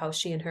talking about how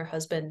she and her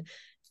husband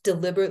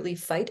deliberately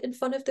fight in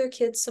front of their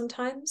kids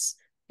sometimes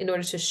in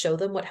order to show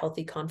them what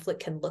healthy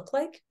conflict can look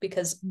like,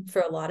 because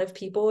for a lot of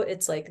people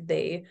it's like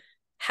they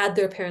had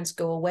their parents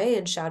go away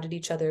and shout at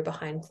each other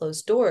behind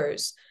closed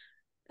doors,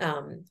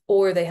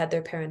 or they had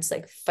their parents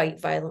like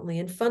fight violently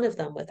in front of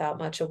them without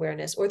much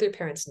awareness, or their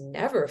parents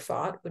never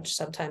fought, which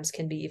sometimes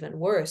can be even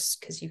worse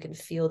because you can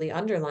feel the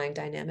underlying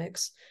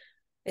dynamics.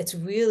 It's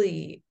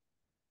really,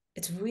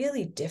 it's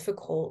really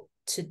difficult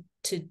to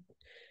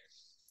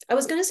I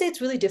was going to say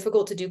it's really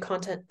difficult to do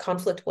content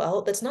conflict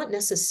well. That's not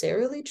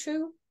necessarily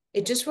true.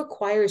 It just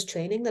requires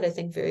training that I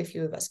think very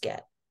few of us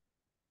get.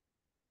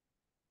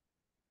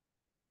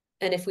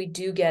 And if we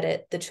do get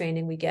it, the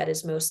training we get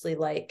is mostly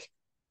like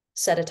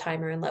set a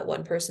timer and let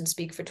one person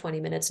speak for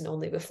 20 minutes and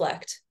only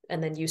reflect.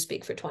 And then you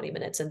speak for 20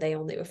 minutes and they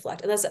only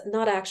reflect. And that's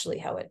not actually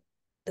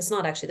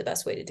the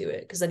best way to do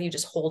it, because then you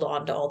just hold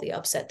on to all the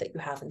upset that you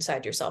have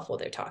inside yourself while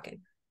they're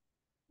talking.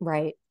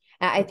 Right.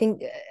 I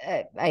think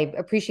I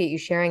appreciate you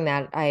sharing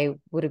that. I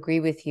would agree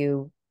with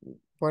you.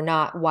 We're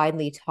not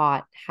widely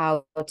taught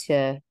how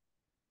to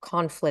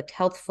conflict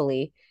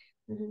healthfully.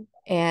 Mm-hmm.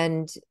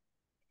 And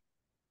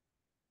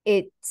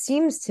it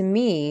seems to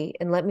me,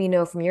 and let me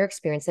know from your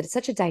experience, that it's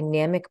such a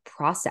dynamic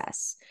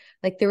process.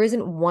 Like there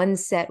isn't one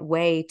set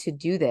way to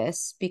do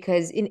this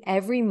because in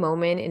every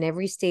moment, in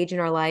every stage in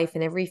our life,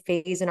 in every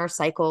phase in our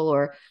cycle,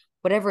 or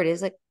whatever it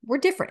is, like we're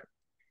different.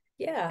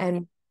 Yeah.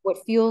 And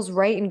what feels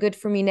right and good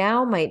for me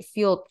now might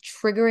feel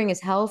triggering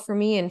as hell for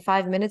me in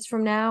 5 minutes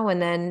from now.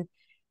 And then,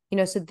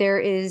 so there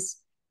is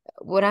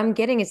what I'm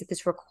getting is that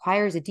this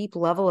requires a deep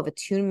level of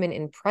attunement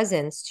and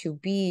presence to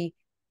be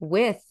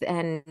with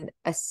and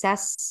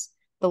assess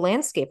the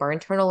landscape, our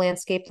internal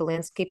landscape, the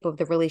landscape of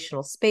the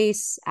relational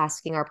space,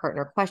 asking our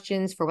partner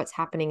questions for what's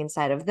happening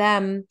inside of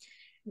them.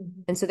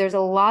 Mm-hmm. And so there's a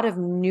lot of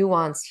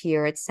nuance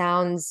here. It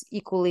sounds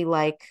equally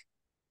like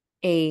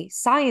a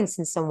science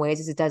in some ways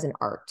as it does an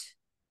art.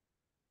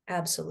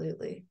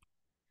 Absolutely.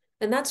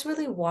 And that's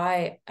really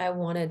why I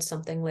wanted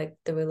something like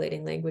the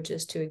relating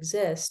languages to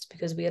exist,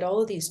 because we had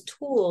all of these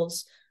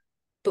tools,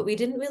 but we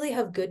didn't really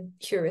have good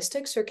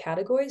heuristics or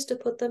categories to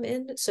put them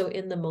in. So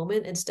in the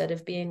moment, instead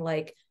of being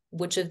like,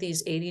 which of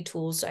these 80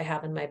 tools I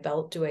have in my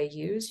belt do I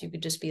use? You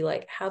could just be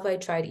like, have I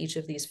tried each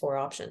of these four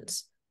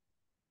options?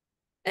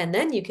 And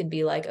then you can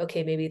be like,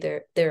 okay, maybe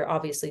there are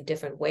obviously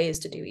different ways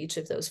to do each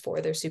of those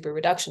four. They're super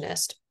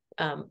reductionist.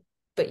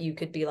 But you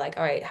could be like,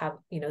 all right,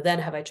 then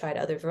have I tried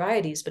other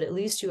varieties? But at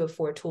least you have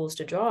four tools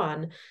to draw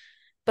on.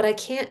 But I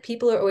can't,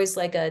 people are always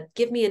like,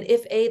 give me an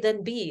if A,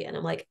 then B. And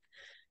I'm like,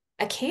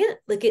 I can't,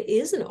 like, it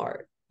is an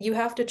art. You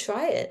have to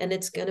try it. And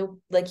it's going to,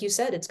 like you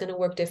said, it's going to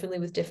work differently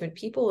with different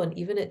people and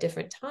even at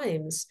different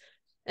times.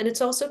 And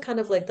it's also kind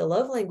of like the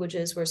love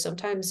languages where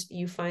sometimes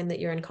you find that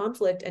you're in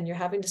conflict and you're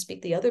having to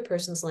speak the other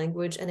person's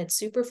language and it's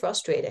super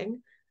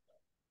frustrating.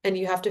 And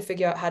you have to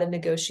figure out how to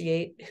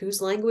negotiate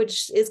whose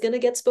language is going to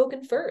get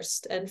spoken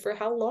first and for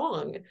how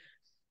long.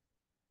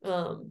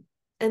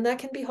 And that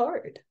can be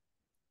hard.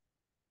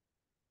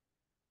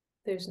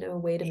 There's no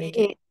way to make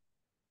it It,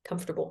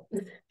 comfortable.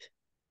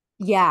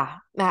 yeah,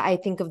 I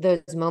think of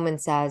those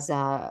moments as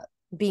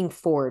being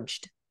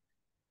forged.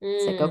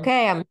 It's like, Mm,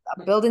 okay, I'm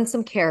building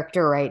some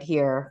character right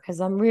here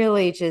because I'm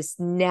really just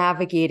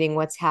navigating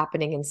what's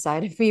happening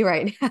inside of me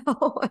right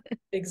now.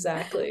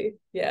 exactly.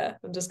 Yeah.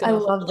 I'm just I going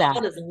to love hold on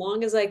that. as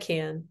long as I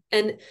can.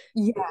 And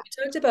we Yeah.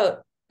 talked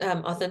about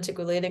authentic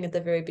relating at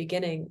the very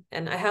beginning.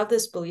 And I have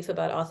this belief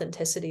about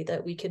authenticity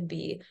that we can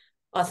be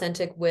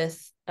authentic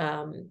with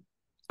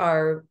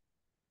our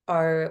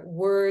our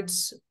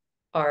words,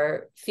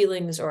 our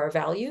feelings, or our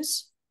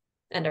values,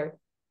 and our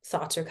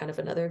thoughts are kind of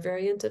another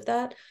variant of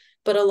that.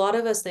 But a lot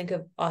of us think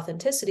of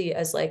authenticity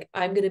as like,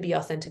 I'm going to be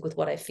authentic with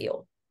what I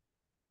feel.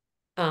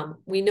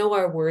 We know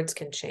our words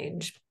can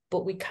change,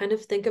 but we kind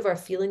of think of our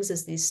feelings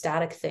as these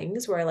static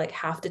things where I like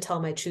have to tell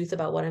my truth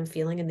about what I'm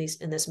feeling in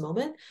this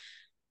moment.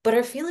 But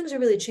our feelings are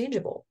really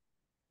changeable.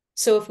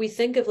 So if we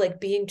think of like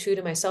being true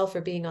to myself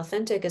or being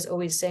authentic as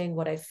always saying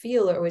what I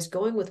feel or always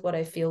going with what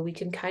I feel, we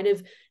can kind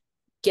of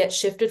get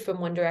shifted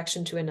from one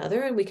direction to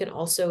another. And we can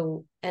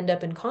also end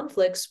up in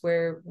conflicts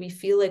where we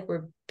feel like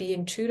we're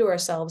being true to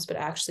ourselves, but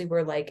actually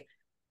we're like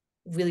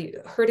really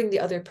hurting the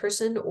other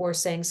person or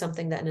saying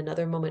something that in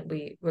another moment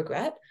we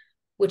regret,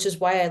 which is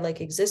why I like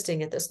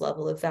existing at this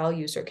level of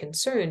values or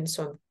concerns.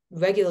 So I'm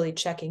regularly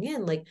checking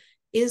in like,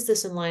 is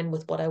this in line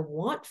with what I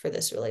want for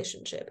this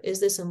relationship? Is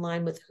this in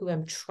line with who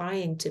I'm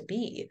trying to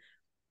be?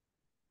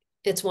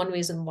 It's one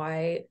reason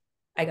why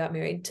I got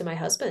married to my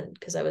husband,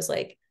 because I was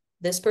like,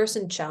 this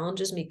person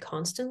challenges me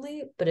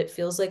constantly, but it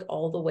feels like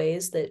all the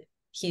ways that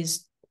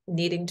he's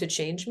needing to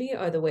change me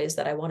are the ways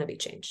that I want to be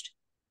changed.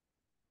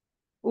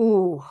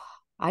 Ooh,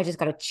 I just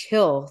got a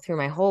chill through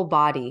my whole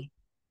body.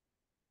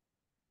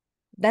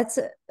 That's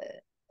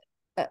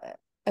a,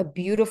 a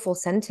beautiful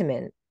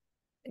sentiment.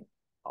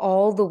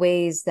 All the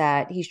ways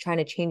that he's trying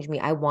to change me,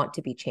 I want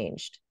to be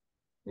changed.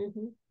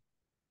 Mm-hmm.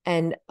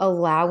 And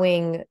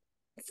allowing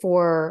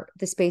for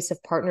the space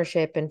of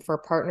partnership and for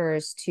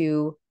partners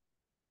to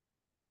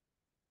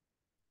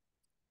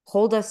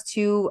hold us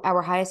to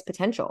our highest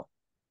potential.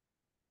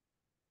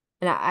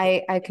 And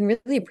I can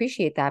really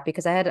appreciate that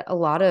because I had a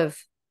lot of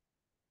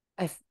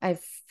I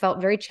felt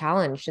very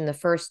challenged in the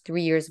first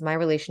 3 years of my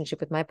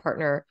relationship with my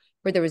partner,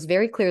 where there was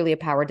very clearly a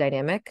power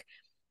dynamic.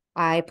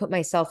 I put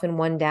myself in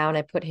one down,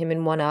 I put him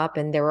in one up,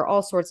 and there were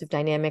all sorts of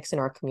dynamics in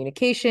our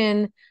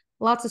communication,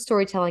 lots of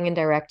storytelling and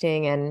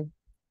directing, and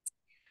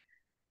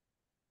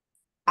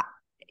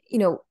you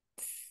know,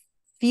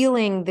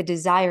 feeling the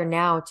desire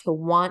now to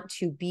want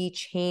to be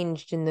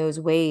changed in those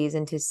ways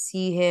and to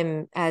see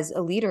him as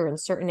a leader in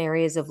certain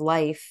areas of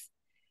life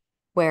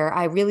where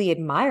I really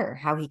admire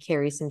how he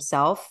carries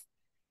himself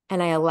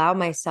and I allow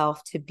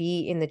myself to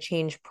be in the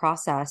change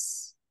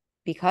process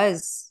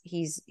because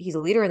he's a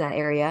leader in that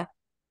area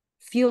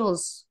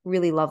feels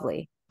really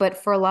lovely.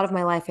 But for a lot of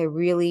my life I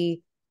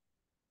really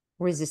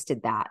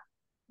resisted that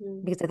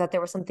Mm. because I thought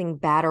there was something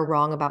bad or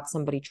wrong about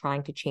somebody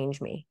trying to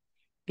change me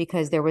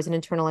because there was an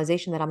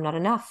internalization that I'm not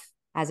enough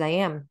as I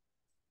am.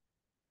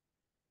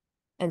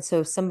 And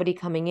so somebody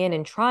coming in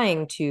and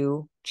trying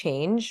to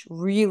change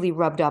really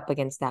rubbed up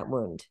against that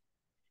wound.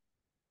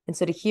 And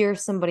so to hear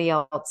somebody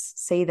else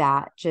say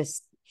that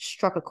just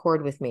struck a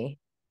chord with me.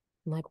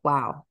 I'm like,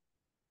 wow,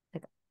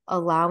 like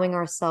allowing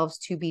ourselves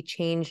to be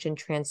changed and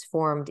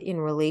transformed in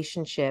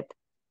relationship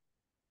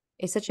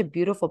is such a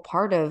beautiful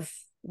part of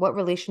what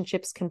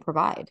relationships can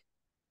provide.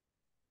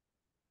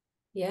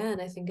 Yeah,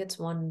 and I think it's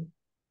one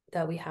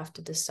that we have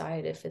to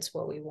decide if it's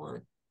what we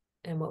want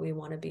and what we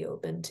want to be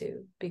open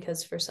to.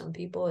 Because for some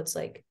people, it's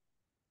like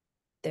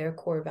their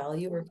core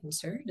value or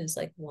concern is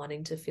like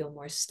wanting to feel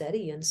more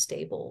steady and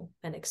stable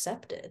and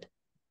accepted.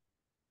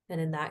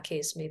 And in that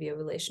case, maybe a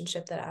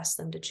relationship that asks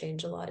them to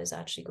change a lot is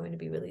actually going to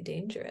be really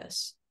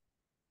dangerous.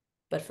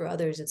 But for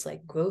others, it's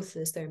like growth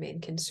is their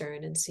main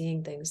concern and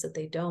seeing things that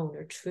they don't,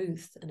 or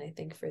truth. And I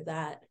think for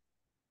that,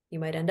 you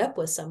might end up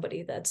with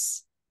somebody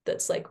that's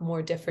like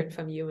more different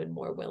from you and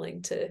more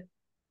willing to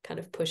kind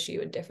of push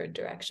you in different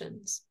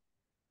directions.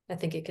 I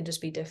think it can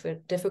just be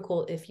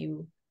difficult if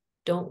you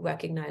don't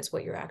recognize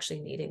what you're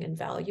actually needing and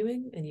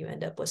valuing, and you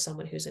end up with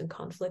someone who's in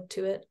conflict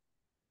to it,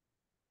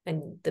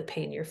 and the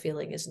pain you're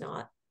feeling is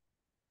not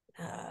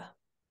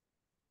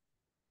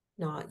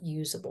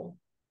usable.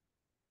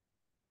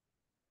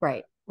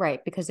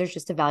 Right, because there's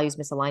just a values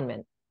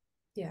misalignment.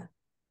 Yeah.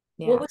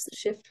 What Yeah. was the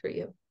shift for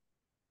you?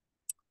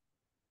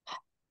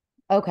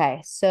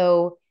 Okay,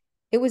 so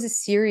it was a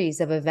series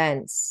of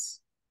events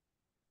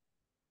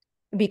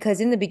because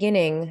in the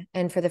beginning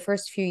and for the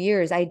first few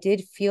years, I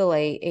did feel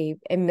a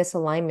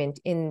misalignment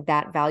in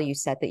that value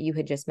set that you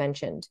had just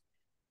mentioned.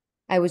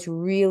 I was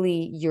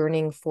really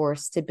yearning for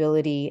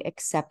stability,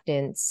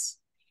 acceptance,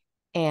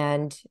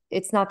 and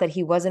it's not that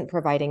he wasn't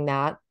providing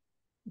that,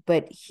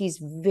 but he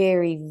has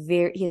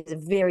a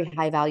very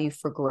high value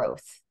for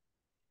growth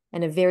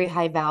and a very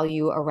high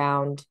value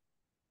around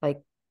like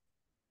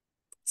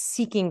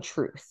seeking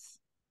truth,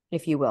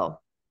 if you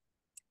will.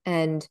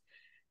 And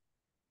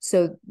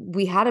so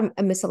we had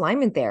a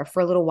misalignment there for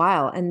a little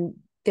while. And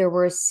there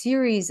were a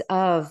series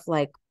of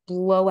like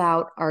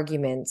blowout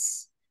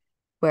arguments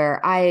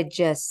where I had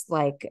just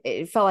like,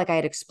 it felt like I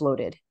had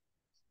exploded.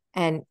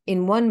 And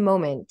in one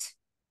moment,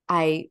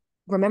 I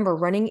remember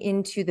running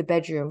into the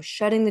bedroom,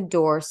 shutting the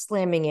door,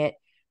 slamming it,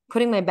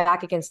 putting my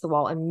back against the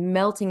wall, and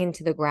melting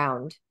into the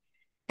ground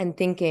and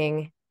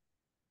thinking,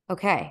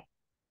 okay,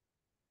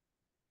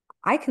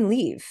 I can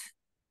leave.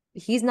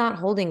 He's not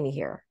holding me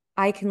here.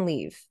 I can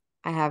leave.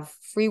 I have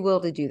free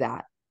will to do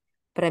that,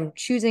 but I'm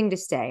choosing to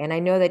stay. And I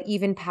know that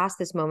even past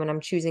this moment,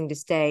 I'm choosing to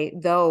stay,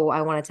 though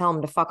I want to tell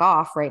him to fuck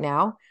off right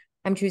now.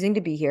 I'm choosing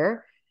to be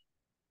here.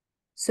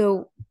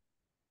 So,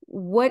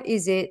 what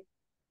is it?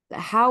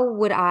 How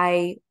would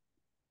I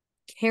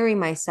carry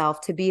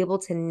myself to be able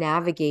to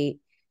navigate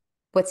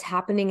what's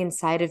happening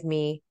inside of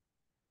me?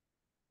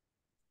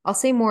 I'll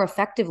say more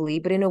effectively,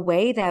 but in a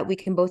way that we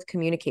can both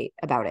communicate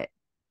about it.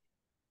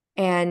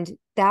 And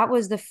that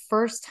was the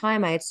first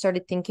time I had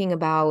started thinking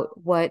about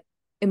what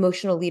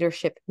emotional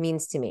leadership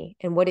means to me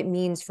and what it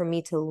means for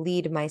me to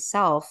lead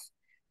myself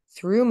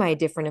through my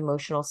different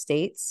emotional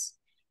states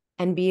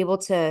and be able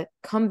to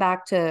come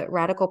back to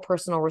radical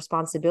personal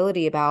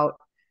responsibility about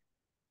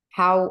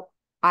how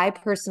I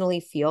personally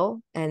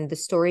feel and the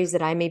stories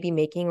that I may be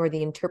making or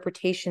the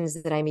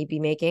interpretations that I may be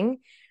making,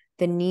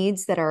 the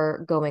needs that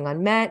are going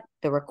unmet,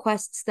 the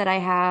requests that I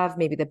have,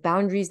 maybe the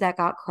boundaries that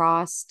got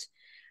crossed,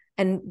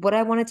 and what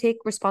I want to take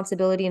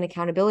responsibility and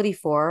accountability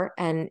for.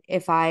 And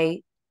if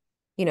I,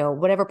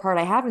 whatever part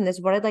I have in this,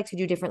 what I'd like to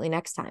do differently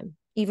next time,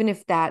 even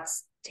if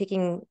that's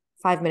taking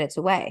 5 minutes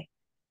away.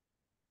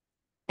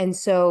 And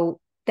so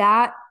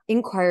that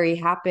inquiry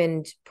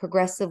happened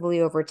progressively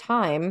over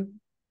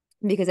time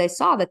because I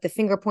saw that the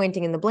finger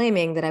pointing and the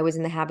blaming that I was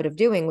in the habit of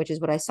doing, which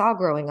is what I saw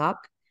growing up,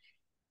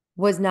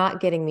 was not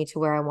getting me to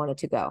where I wanted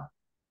to go.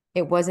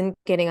 It wasn't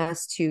getting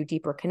us to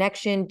deeper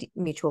connection,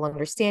 mutual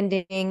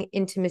understanding,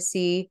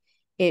 intimacy.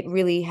 It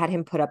really had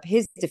him put up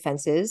his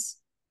defenses.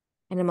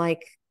 And I'm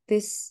like,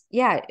 this,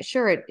 yeah,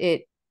 sure. I'm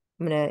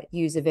going to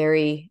use a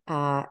very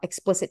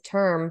explicit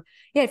term.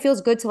 Yeah, it feels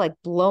good to like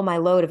blow my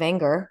load of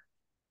anger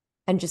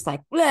and just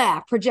like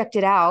blah, project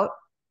it out.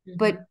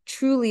 But Mm-hmm.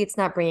 truly, it's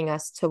not bringing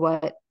us to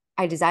what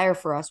I desire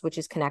for us, which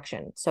is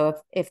connection. So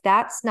if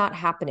that's not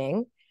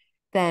happening,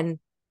 then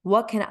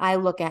what can I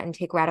look at and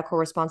take radical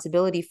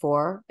responsibility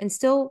for and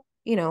still,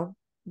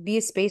 be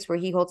a space where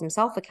he holds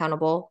himself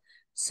accountable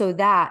so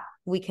that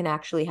we can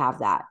actually have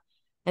that.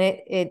 And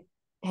it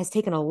has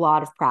taken a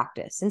lot of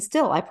practice. And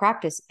still I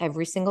practice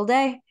every single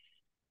day.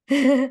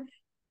 And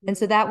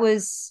so that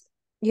was,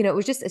 it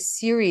was just a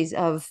series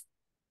of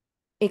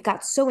it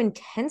got so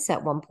intense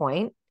at one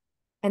point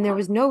and there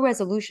was no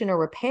resolution or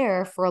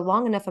repair for a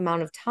long enough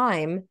amount of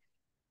time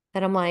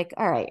that I'm like,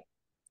 all right,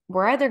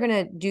 we're either going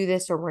to do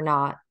this or we're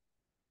not.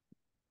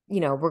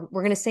 We're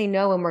going to say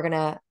no and we're going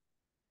to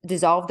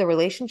dissolve the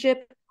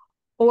relationship,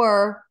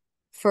 or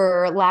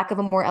for lack of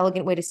a more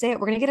elegant way to say it,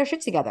 we're going to get our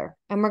shit together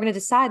and we're going to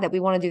decide that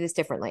we want to do this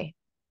differently.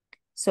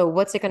 So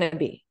what's it going to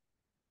be?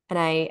 And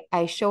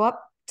I show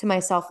up to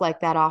myself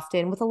like that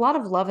often with a lot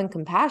of love and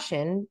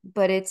compassion,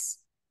 but it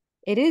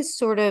is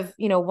sort of,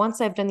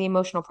 once I've done the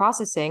emotional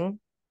processing,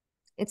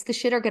 it's the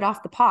shit or get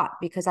off the pot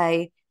because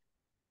I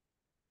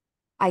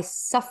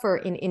suffer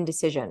in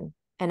indecision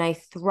and I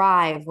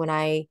thrive when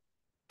I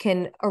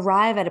can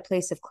arrive at a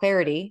place of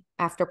clarity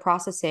after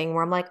processing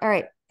where I'm like, all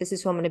right, this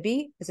is who I'm going to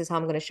be. This is how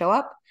I'm going to show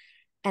up.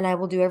 And I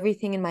will do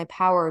everything in my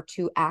power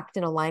to act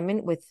in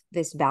alignment with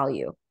this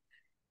value.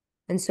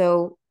 And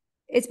so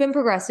it's been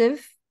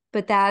progressive,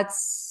 but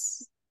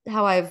that's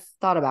how I've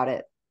thought about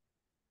it.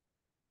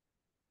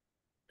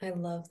 I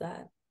love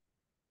that.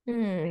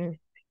 Hmm.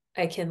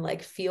 I can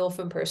like feel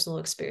from personal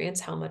experience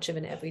how much of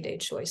an everyday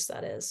choice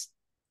that is.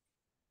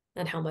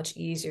 and how much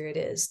easier it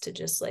is to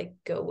just like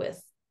go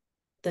with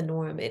the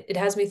norm. It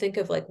has me think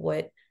of like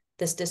what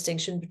this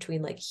distinction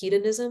between like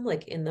hedonism,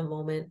 like in the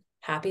moment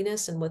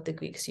happiness, and what the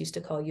Greeks used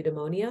to call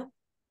eudaimonia,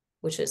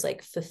 which is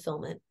like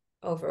fulfillment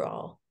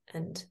overall.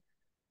 And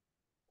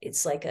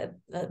it's like a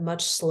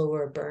much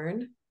slower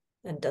burn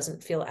and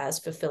doesn't feel as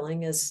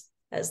fulfilling as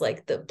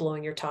like the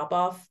blowing your top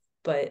off,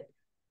 but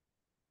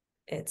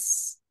it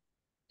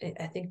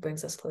I think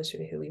brings us closer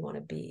to who we want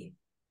to be.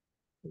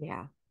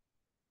 Yeah.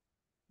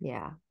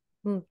 Yeah.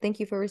 Thank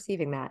you for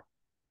receiving that.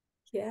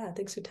 Yeah,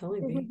 thanks for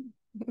telling me.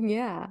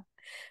 Yeah.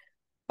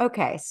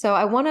 Okay. So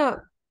I want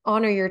to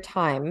honor your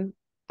time.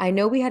 I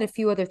know we had a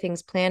few other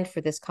things planned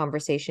for this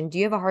conversation. Do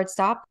you have a hard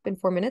stop in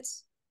 4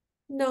 minutes?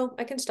 No,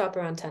 I can stop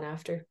around 10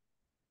 after.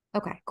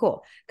 Okay,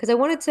 cool. Because I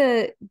wanted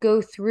to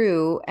go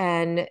through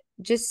and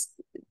just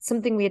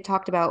something we had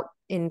talked about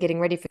in getting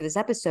ready for this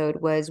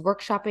episode was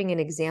workshopping an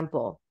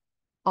example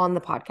on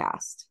the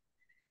podcast.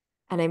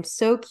 And I'm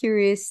so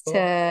curious Cool.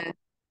 to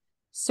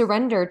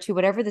surrender to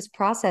whatever this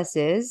process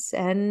is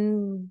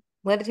and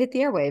let it hit the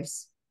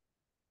airwaves.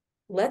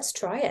 Let's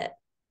try it.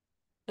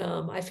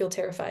 I feel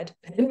terrified,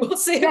 and we'll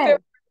see if it Yay.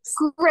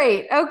 works.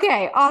 Great.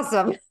 Okay,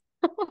 awesome.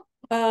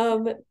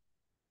 Um,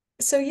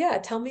 so yeah,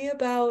 tell me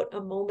about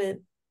a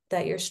moment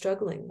that you're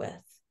struggling with,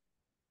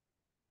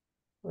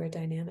 or a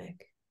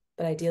dynamic,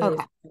 but ideally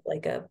Okay. if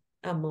like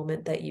a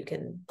moment that you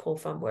can pull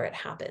from where it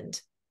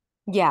happened.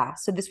 Yeah.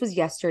 So this was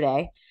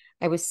yesterday.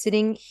 I was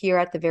sitting here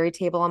at the very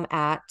table I'm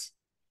at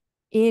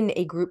in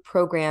a group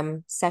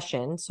program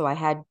session. So I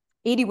had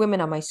 80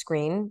 women on my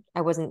screen.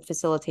 I wasn't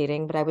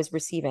facilitating, but I was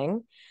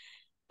receiving.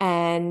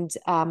 And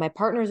my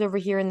partner's over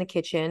here in the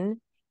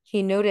kitchen.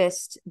 He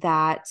noticed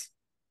that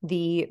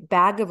the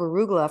bag of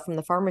arugula from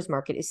the farmer's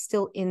market is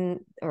still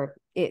in,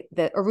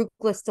 the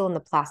arugula is still in the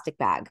plastic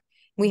bag.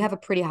 We have a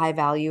pretty high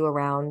value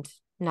around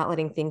not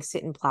letting things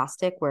sit in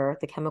plastic where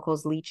the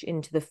chemicals leach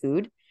into the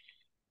food.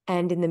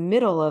 And in the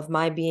middle of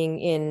my being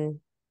in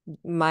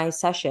my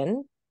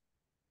session,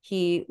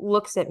 he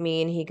looks at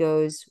me and he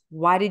goes,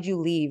 "Why did you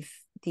leave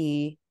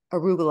the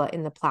arugula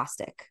in the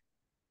plastic?"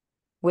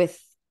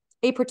 With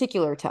a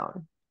particular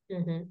tone.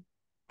 Mm-hmm.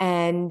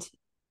 And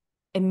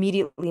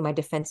immediately my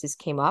defenses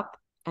came up.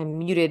 I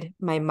muted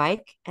my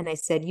mic and I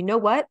said, "You know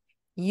what?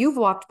 You've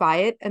walked by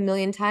it a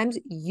million times.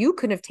 You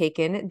could have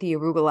taken the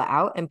arugula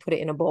out and put it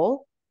in a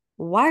bowl.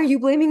 Why are you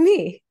blaming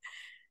me?"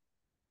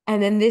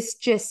 And then this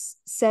just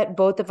set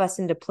both of us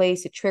into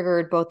place. It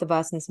triggered both of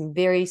us in some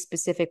very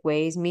specific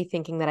ways. Me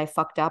thinking that I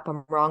fucked up,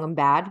 I'm wrong, I'm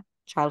bad,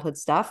 childhood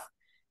stuff.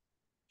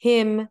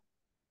 Him,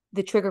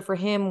 the trigger for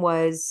him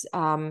was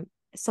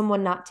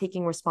someone not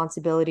taking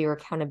responsibility or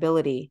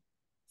accountability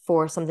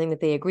for something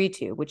that they agreed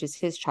to, which is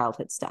his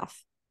childhood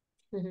stuff.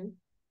 Mm-hmm.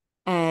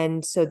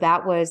 And so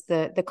that was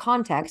the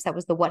context. That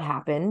was the what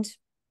happened.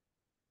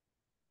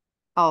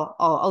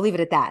 I'll leave it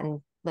at that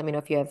and let me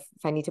know if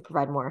I need to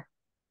provide more.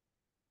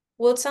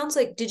 Well, it sounds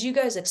like, did you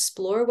guys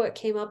explore what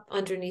came up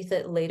underneath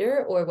it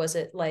later, or was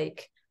it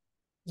like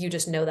you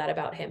just know that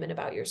about him and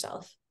about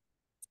yourself?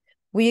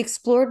 We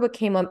explored what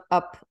came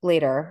up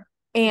later,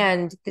 Mm-hmm.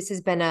 and this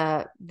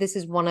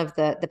is one of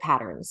the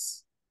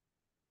patterns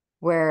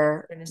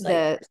where And it's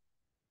like,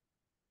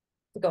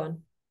 the go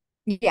on.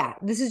 yeah,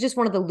 this is just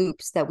one of the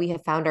loops that we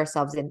have found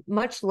ourselves in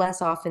much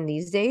less often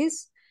these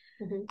days.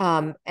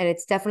 Mm-hmm. And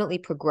it's definitely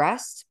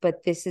progressed,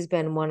 but this has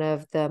been one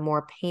of the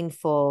more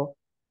painful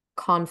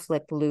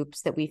conflict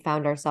loops that we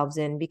found ourselves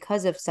in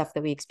because of stuff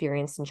that we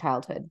experienced in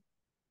childhood.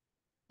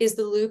 Is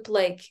the loop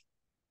like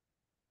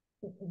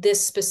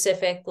this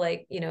specific,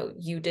 like,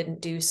 you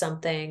didn't do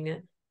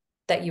something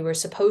that you were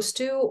supposed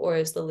to, or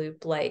is the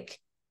loop like,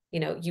 you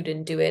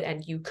didn't do it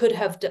and you could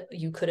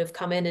have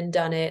come in and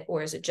done it,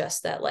 or is it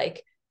just that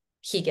like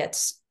he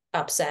gets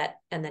upset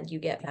and then you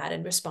get mad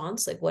in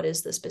response? Like, what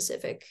is the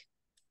specific?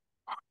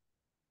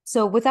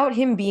 So without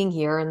him being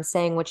here and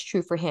saying what's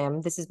true for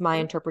him, this is my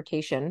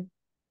interpretation,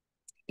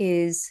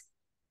 is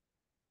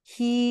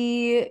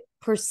he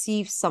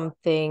perceives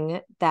something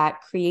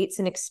that creates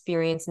an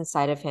experience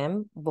inside of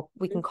him.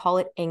 We can call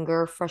it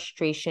anger,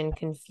 frustration,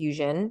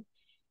 confusion.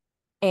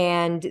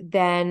 And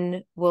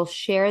then will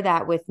share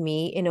that with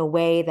me in a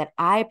way that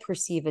I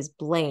perceive as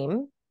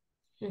blame.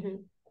 Mm-hmm.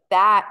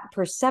 That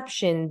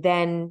perception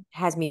then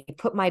has me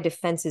put my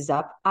defenses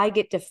up. I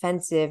get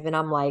defensive and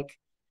I'm like,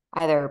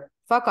 either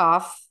fuck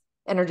off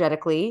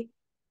energetically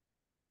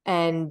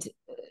and,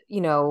 you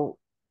know,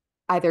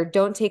 either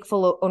don't take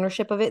full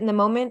ownership of it in the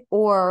moment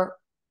or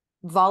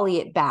volley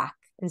it back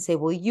and say,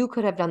 well, you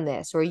could have done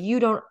this, or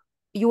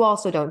you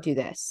also don't do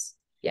this.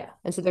 Yeah.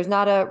 And so there's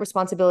not a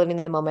responsibility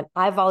in the moment.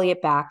 I volley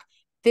it back.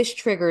 This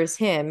triggers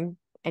him.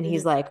 And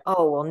he's Mm-hmm. like,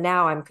 oh, well,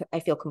 now I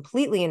feel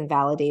completely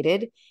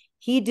invalidated.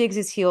 He digs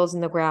his heels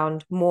in the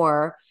ground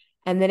more.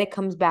 And then it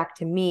comes back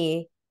to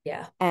me.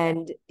 Yeah.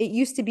 And it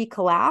used to be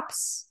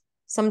collapse.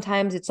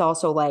 Sometimes it's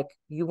also like,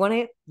 you want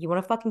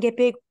to fucking get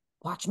big?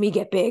 Watch me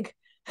get big.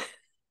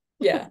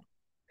 Yeah.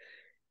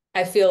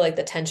 I feel like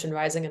the tension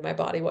rising in my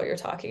body while you're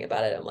talking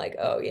about it. I'm like,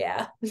 oh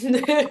yeah.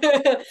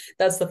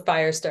 That's the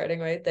fire starting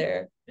right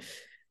there.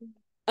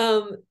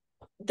 Um,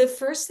 the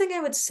first thing I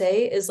would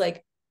say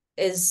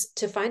is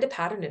to find a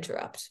pattern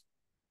interrupt.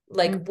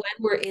 Like Mm. when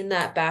we're in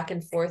that back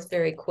and forth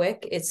very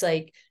quick, it's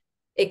like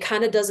it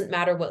kind of doesn't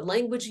matter what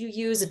language you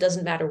use. It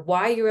doesn't matter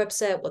why you're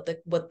upset, what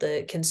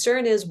the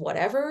concern is,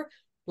 whatever.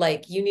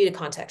 Like you need a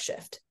context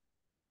shift.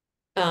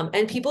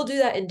 And people do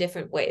that in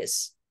different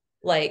ways.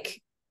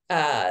 Like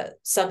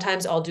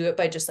sometimes I'll do it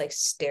by just like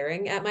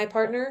staring at my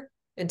partner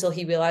until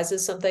he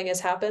realizes something has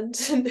happened.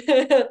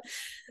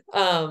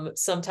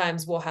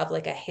 Sometimes we'll have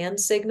like a hand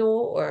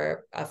signal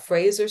or a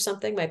phrase or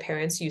something. My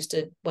parents used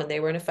to, when they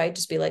were in a fight,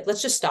 just be like,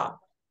 let's just stop.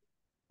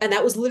 And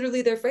that was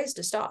literally their phrase,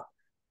 to stop.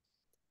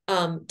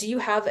 Do you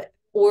have,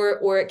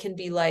 or it can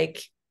be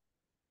like,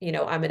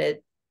 I'm going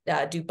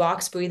to do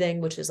box breathing,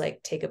 which is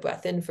like take a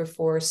breath in for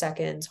 4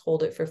 seconds,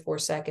 hold it for 4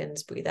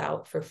 seconds, breathe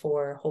out for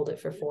 4, hold it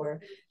for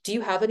 4. Do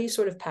you have any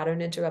sort of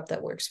pattern interrupt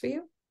that works for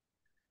you?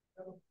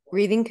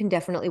 Breathing can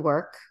definitely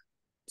work.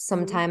 Mm-hmm.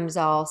 Sometimes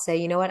I'll say,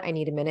 you know what, I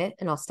need a minute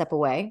and I'll step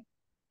away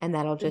and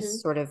that'll Mm-hmm.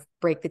 just sort of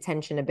break the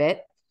tension a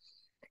bit.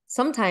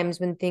 Sometimes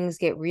when things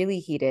get really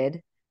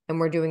heated and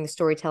we're doing the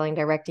storytelling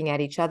directing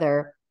at each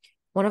other,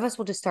 one of us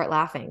will just start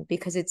laughing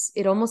because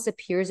it almost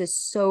appears as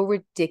so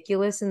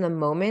ridiculous in the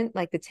moment,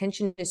 like the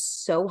tension is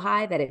so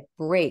high that it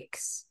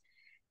breaks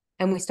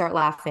and we start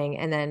laughing,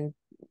 and then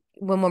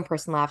when one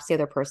person laughs the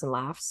other person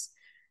laughs.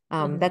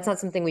 Mm-hmm. That's not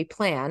something we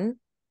plan,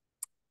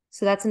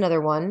 so that's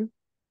another one.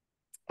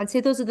 I'd say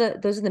those are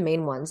the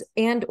main ones.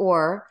 And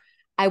or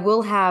I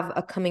will have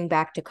a coming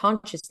back to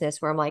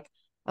consciousness where I'm like,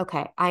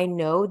 okay, I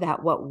know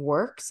that what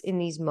works in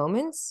these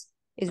moments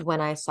is when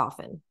I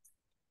soften.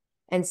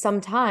 And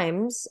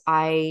sometimes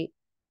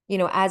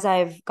as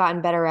I've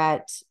gotten better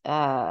at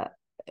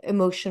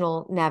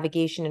emotional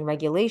navigation and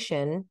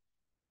regulation,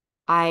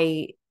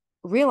 I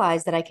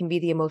realize that I can be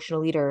the emotional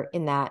leader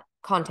in that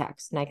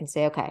context. And I can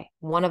say, okay,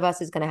 one of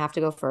us is going to have to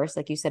go first,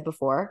 like you said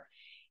before.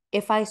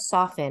 If I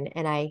soften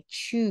and I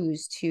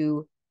choose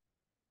to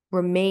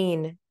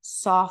remain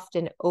soft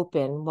and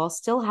open while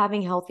still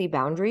having healthy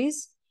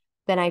boundaries,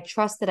 then I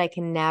trust that I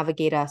can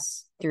navigate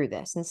us through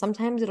this. And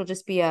sometimes it'll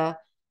just be a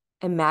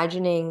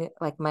imagining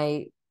like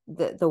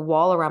the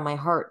wall around my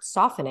heart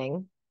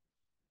softening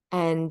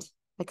and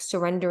like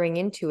surrendering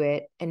into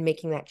it and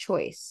making that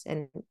choice.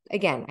 And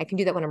again, I can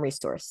do that when I'm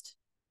resourced.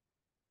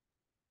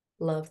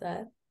 Love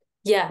that.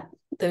 Yeah,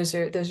 those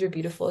are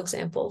beautiful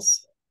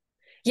examples.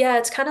 Yeah,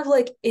 it's kind of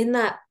like in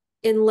that,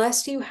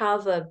 unless you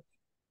have a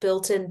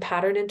built-in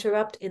pattern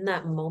interrupt in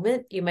that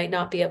moment, you might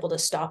not be able to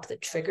stop the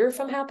trigger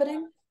from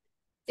happening.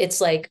 It's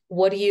like,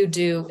 what do you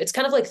do? It's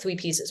kind of like three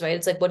pieces, right?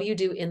 It's like, what do you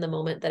do in the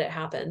moment that it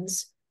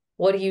happens?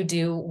 What do you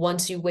do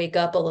once you wake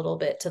up a little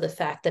bit to the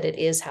fact that it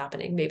is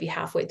happening, maybe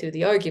halfway through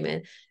the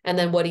argument? And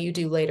then what do you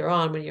do later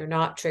on when you're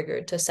not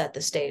triggered to set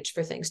the stage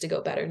for things to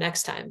go better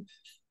next time?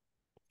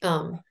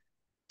 Um,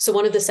 so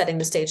one of the setting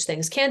the stage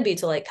things can be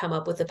to like come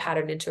up with a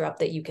pattern interrupt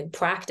that you can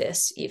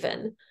practice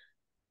even,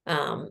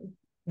 um,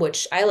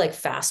 which I like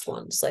fast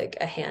ones, like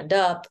a hand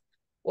up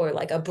or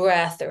like a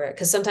breath, or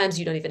because sometimes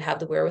you don't even have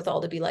the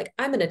wherewithal to be like,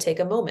 I'm going to take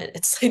a moment.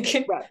 It's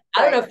like, Right,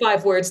 I don't right. have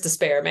 5 words to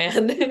spare,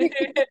 man.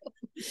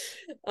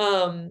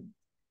 um,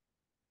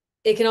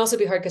 it can also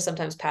be hard because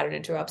sometimes pattern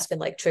interrupts can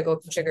like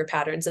trigger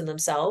patterns in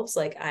themselves.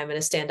 Like I'm going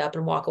to stand up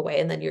and walk away,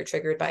 and then you're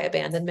triggered by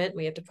abandonment.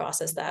 We have to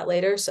process that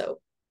later. So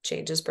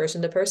changes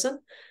person to person.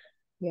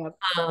 Yep.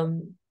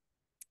 Um,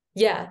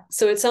 yeah.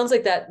 So it sounds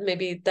like that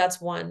maybe that's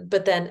one,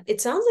 but then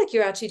it sounds like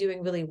you're actually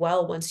doing really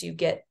well once you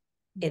get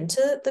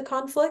into the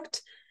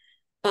conflict.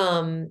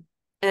 Um,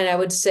 and I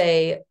would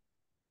say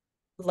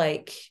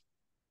like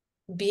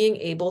being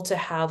able to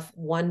have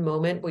one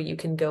moment where you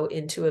can go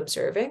into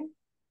observing,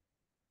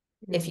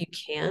 if Mm. you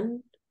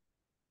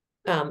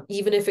can,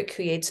 even if it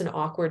creates an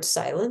awkward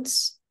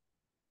silence.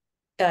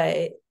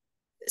 Uh,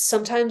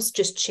 Sometimes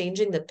just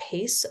changing the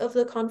pace of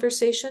the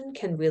conversation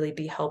can really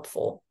be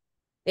helpful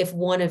if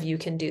one of you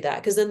can do that,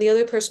 because then the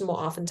other person will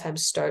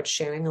oftentimes start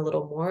sharing a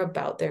little more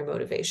about their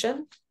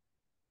motivation.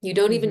 You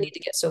don't even Mhm. need to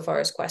get so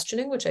far as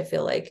questioning, which I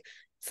feel like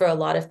for a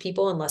lot of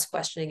people, unless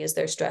questioning is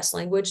their stress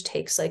language,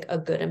 takes like a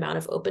good amount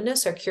of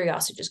openness. Our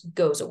curiosity just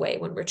goes away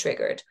when we're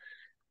triggered.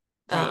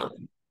 Right.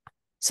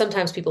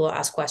 Sometimes people will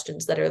ask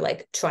questions that are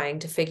like trying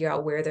to figure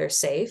out where they're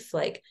safe.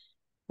 Like,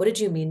 what did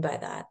you mean by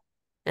that?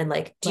 And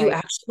like, do you Right.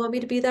 actually want me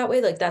to be that way?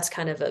 Like, that's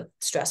kind of a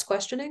stress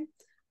questioning.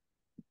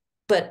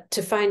 But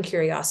to find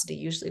curiosity,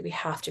 usually we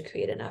have to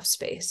create enough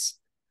space.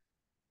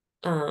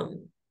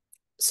 Um,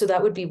 so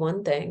that would be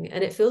one thing.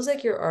 And it feels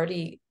like you're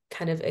already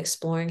kind of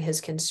exploring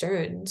his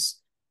concerns.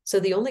 So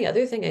the only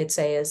other thing I'd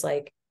say is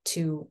like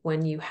to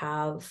when you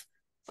have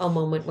a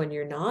moment when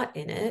you're not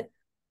in it,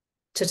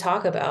 to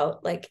talk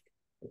about like,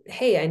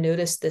 hey, I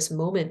noticed this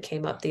moment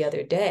came up the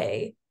other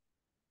day.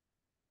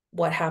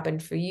 What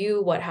happened for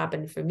you? What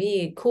happened for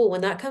me? Cool.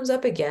 When that comes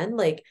up again,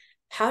 like,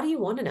 how do you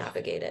want to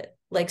navigate it?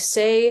 Like,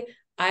 say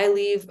I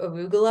leave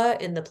arugula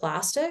in the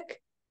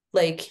plastic,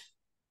 like,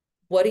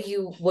 what do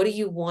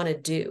you want to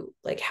do?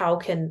 Like, how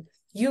can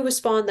you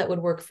respond that would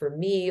work for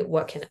me?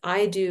 What can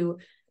I do?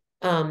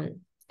 And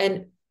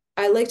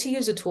I like to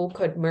use a tool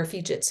called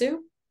Murphy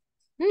Jitsu.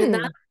 And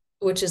that,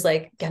 Hmm. which is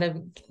like kind of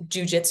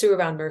jujitsu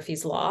around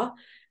Murphy's Law,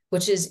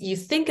 which is you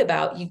think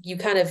about, you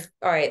kind of,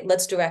 all right,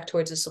 let's direct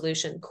towards a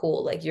solution.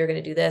 Cool. Like you're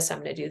going to do this.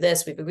 I'm going to do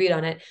this. We've agreed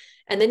on it.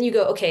 And then you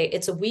go, okay,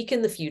 it's a week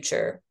in the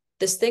future.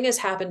 This thing has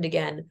happened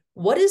again.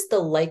 What is the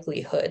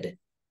likelihood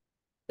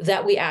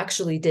that we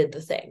actually did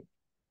the thing?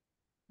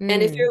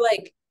 And if Hmm. you're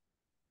like,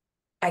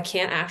 I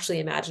can't actually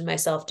imagine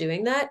myself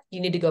doing that,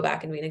 you need to go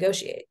back and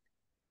renegotiate.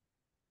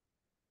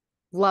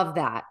 Love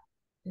that.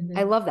 I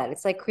Mm-hmm. love that.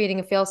 It's like creating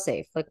a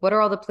fail-safe. Like, what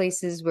are all the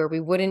places where we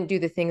wouldn't do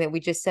the thing that we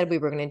just said we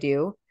were going to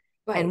do?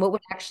 And Right. what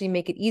would actually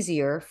make it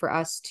easier for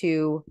us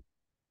to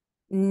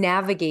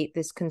navigate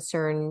this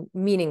concern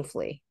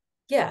meaningfully?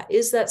 Yeah,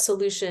 is that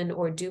solution,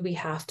 or do we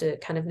have to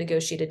kind of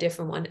negotiate a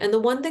different one? And the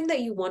one thing that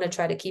you want to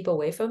try to keep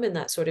away from in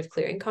that sort of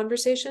clearing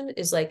conversation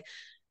is like,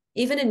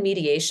 even in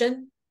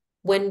mediation,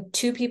 when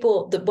two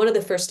people, one of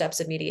the first steps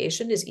of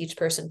mediation is each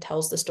person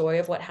tells the story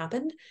of what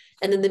happened.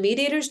 And then the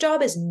mediator's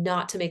job is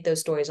not to make those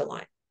stories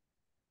align.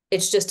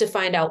 It's just to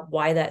find out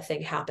why that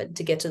thing happened,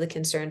 to get to the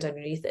concerns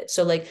underneath it.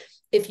 So like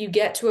if you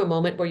get to a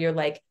moment where you're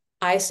like,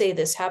 I say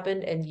this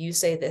happened and you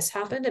say this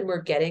happened, and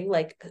we're getting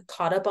like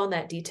caught up on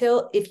that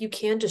detail, if you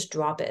can, just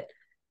drop it,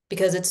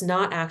 because it's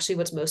not actually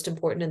what's most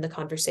important in the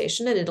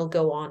conversation, and it'll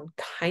go on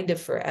kind of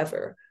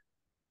forever.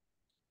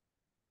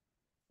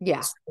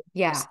 Yeah. So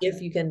Yeah. see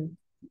if you can,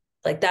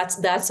 like,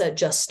 that's a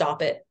just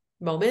stop it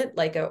moment,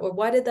 like or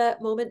why did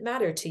that moment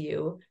matter to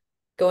you,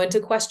 go into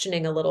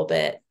questioning a little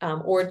bit,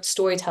 or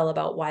story tell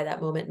about why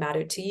that moment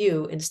mattered to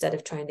you instead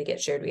of trying to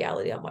get shared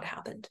reality on what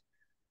happened.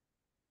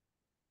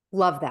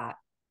 Love that.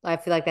 I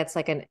feel like that's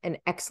like an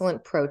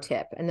excellent pro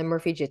tip. And the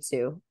Murphy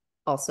Jitsu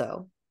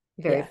also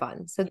very Yeah.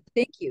 fun. So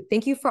thank you.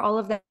 Thank you for all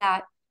of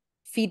that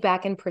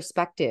feedback and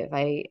perspective.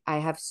 I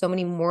have so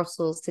many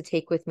morsels to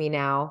take with me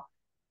now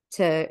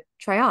to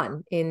try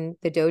on in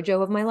the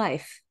dojo of my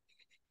life.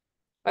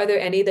 Are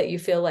there any that you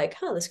feel like,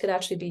 this could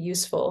actually be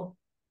useful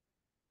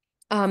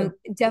from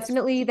this?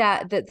 Definitely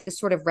that the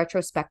sort of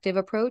retrospective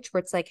approach where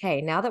it's like,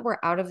 hey, now that we're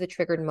out of the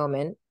triggered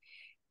moment,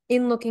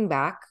 in looking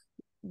back,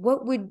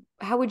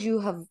 how would you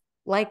have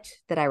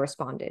liked that I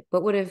responded?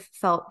 What would have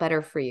felt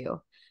better for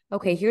you?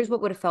 Okay, here's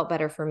what would have felt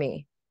better for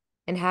me.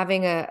 And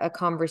having a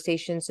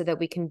conversation so that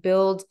we can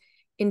build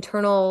an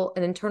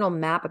internal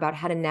map about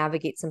how to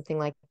navigate something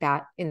like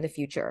that in the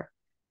future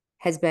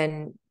has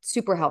been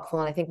super helpful.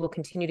 And I think will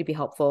continue to be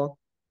helpful.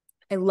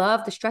 I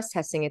love the stress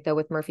testing it though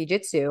with Murphy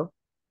Jitsu,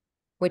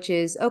 which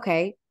is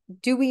okay,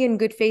 do we in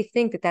good faith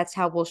think that that's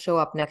how we'll show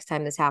up next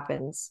time this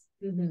happens?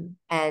 Mm-hmm.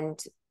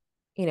 And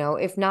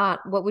if not,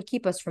 what would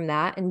keep us from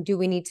that? And do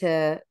we need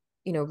to,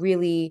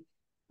 really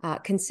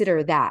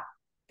consider that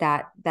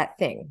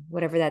thing,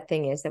 whatever that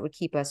thing is that would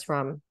keep us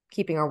from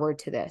keeping our word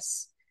to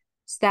this?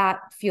 So that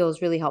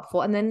feels really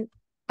helpful. And then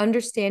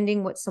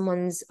understanding what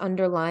someone's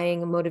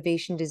underlying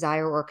motivation,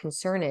 desire, or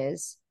concern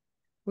is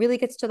really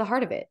gets to the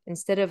heart of it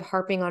instead of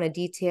harping on a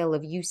detail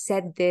of you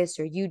said this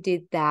or you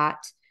did that,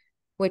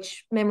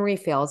 which memory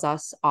fails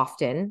us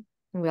often.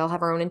 We all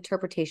have our own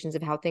interpretations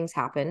of how things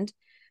happened.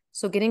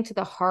 So getting to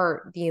the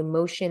heart, the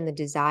emotion, the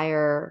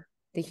desire,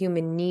 the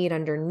human need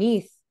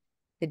underneath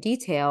the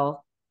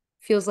detail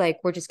feels like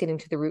we're just getting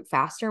to the root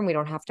faster and we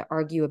don't have to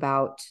argue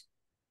about,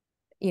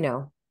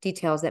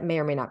 details that may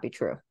or may not be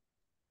true.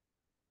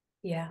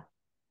 Yeah.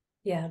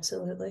 Yeah,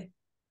 absolutely.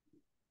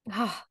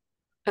 Ah,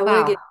 I want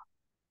to wow. give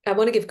I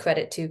want to give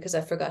credit too, because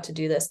I forgot to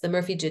do this. The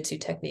Murphy Jitsu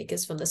technique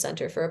is from the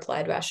Center for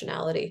Applied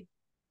Rationality.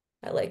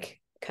 I like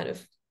kind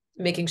of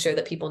making sure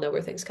that people know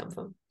where things come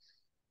from.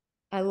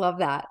 I love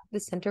that. The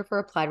Center for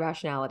Applied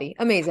Rationality.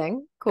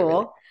 Amazing. I really.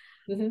 Cool.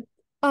 Mm-hmm.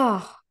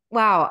 Oh,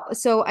 wow.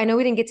 So I know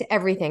we didn't get to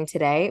everything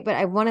today, but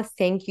I want to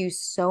thank you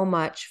so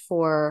much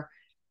for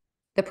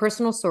the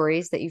personal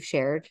stories that you've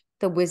shared,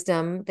 the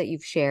wisdom that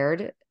you've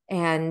shared,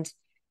 and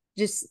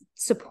just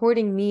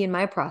supporting me in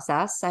my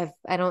process.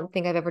 I don't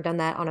think I've ever done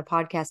that on a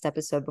podcast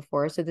episode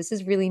before, so this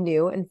is really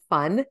new and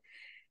fun.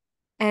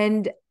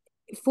 And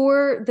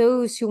for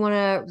those who want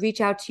to reach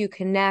out to you,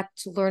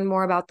 connect, learn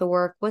more about the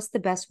work, what's the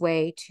best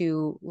way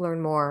to learn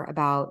more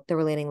about the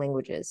relating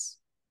languages?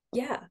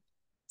 Yeah.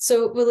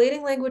 So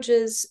relating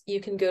languages, you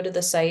can go to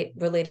the site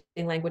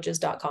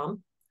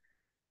relatinglanguages.com.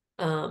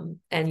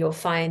 And you'll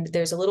find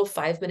there's a little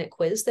 5-minute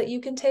quiz that you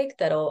can take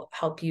that'll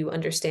help you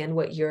understand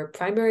what your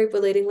primary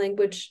relating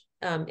language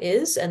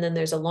is. And then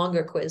there's a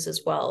longer quiz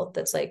as well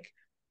that's like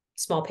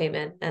small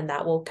payment, and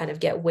that will kind of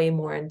get way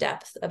more in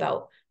depth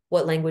about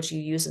what language you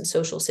use in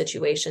social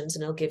situations.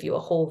 And it'll give you a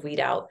whole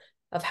readout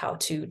of how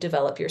to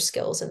develop your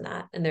skills in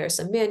that. And there are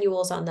some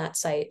manuals on that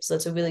site. So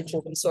it's a really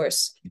cool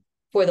resource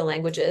for the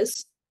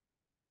languages.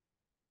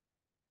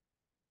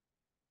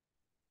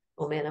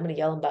 Oh man, I'm gonna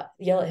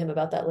yell at him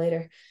about that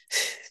later.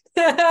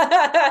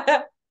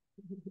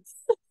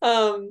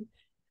 um,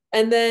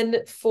 and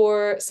then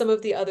for some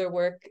of the other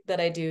work that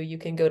I do, you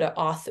can go to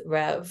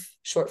AuthRev,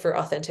 short for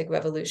Authentic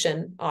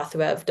Revolution,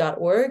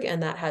 authrev.org,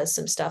 and that has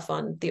some stuff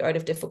on the Art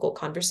of Difficult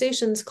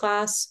Conversations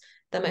class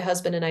that my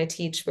husband and I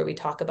teach, where we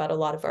talk about a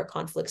lot of our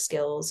conflict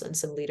skills and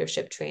some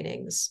leadership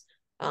trainings.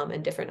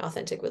 and different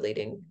authentic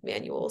relating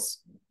manuals.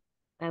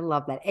 I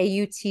love that.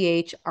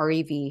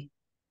 AUTHREV.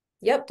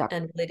 Yep.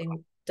 And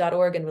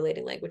relating.org and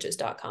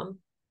relatinglanguages.com.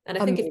 And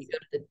I think if you Amazing. go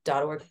to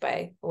the .org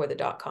by or the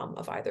 .com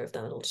of either of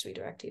them, it'll just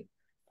redirect you.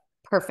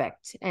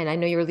 Perfect. And I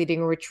know you're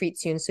leading a retreat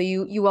soon. So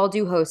you all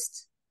do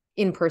host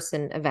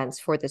in-person events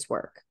for this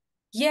work.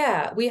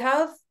 Yeah, we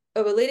have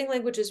a relating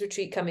languages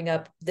retreat coming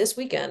up this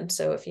weekend.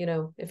 So if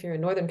you're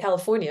in Northern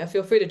California,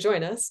 feel free to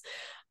join us.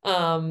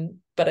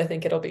 But I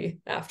think it'll be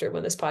after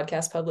when this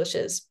podcast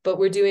publishes. But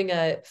we're doing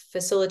a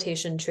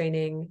facilitation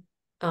training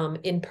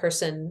in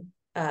person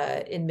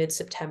in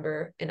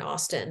mid-September in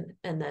Austin,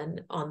 and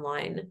then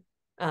online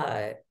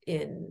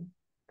in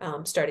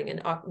starting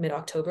in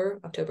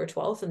mid-October, October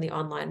 12th. And the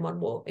online one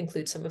will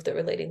include some of the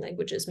relating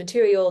languages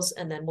materials,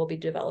 and then we'll be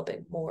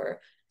developing more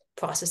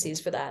processes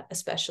for that,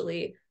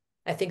 especially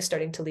I think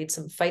starting to lead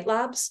some fight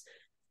labs,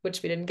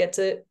 which we didn't get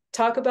to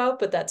talk about,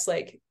 but that's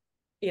like,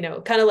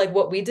 kind of like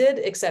what we did,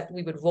 except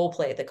we would role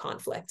play the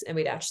conflict, and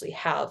we'd actually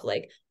have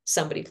like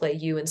somebody play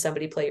you and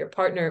somebody play your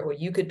partner, or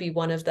you could be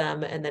one of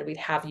them, and then we'd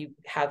have you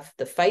have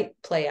the fight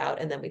play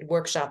out, and then we'd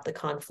workshop the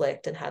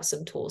conflict and have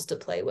some tools to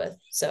play with.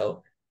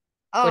 So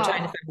we're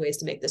trying to find ways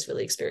to make this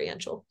really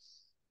experiential.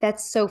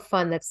 That's so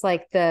fun. That's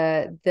like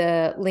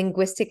the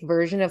linguistic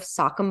version of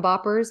sock and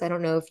boppers. I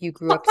don't know if you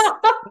grew up with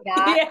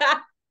that. Yeah,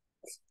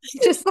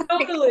 Just like,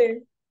 totally.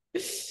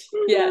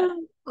 Yeah.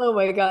 oh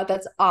my God,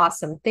 that's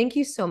awesome. Thank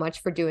you so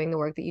much for doing the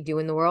work that you do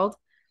in the world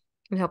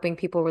and helping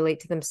people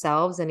relate to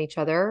themselves and each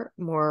other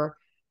more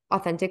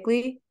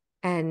authentically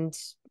and,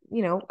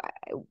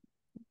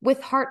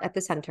 with heart at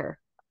the center.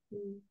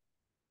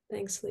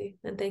 Thanks, Lee.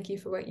 And thank you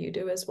for what you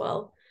do as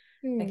well.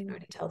 I can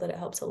already tell that it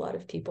helps a lot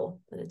of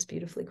people and it's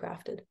beautifully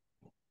crafted.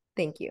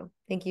 Thank you.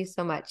 Thank you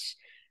so much.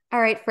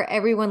 All right. For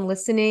everyone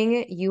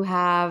listening, you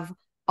have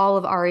all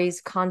of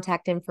Ari's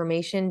contact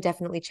information.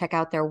 Definitely check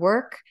out their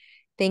work.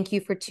 Thank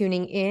you for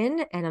tuning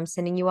in, and I'm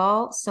sending you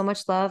all so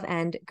much love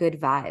and good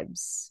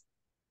vibes.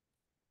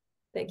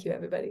 Thank you,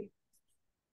 everybody.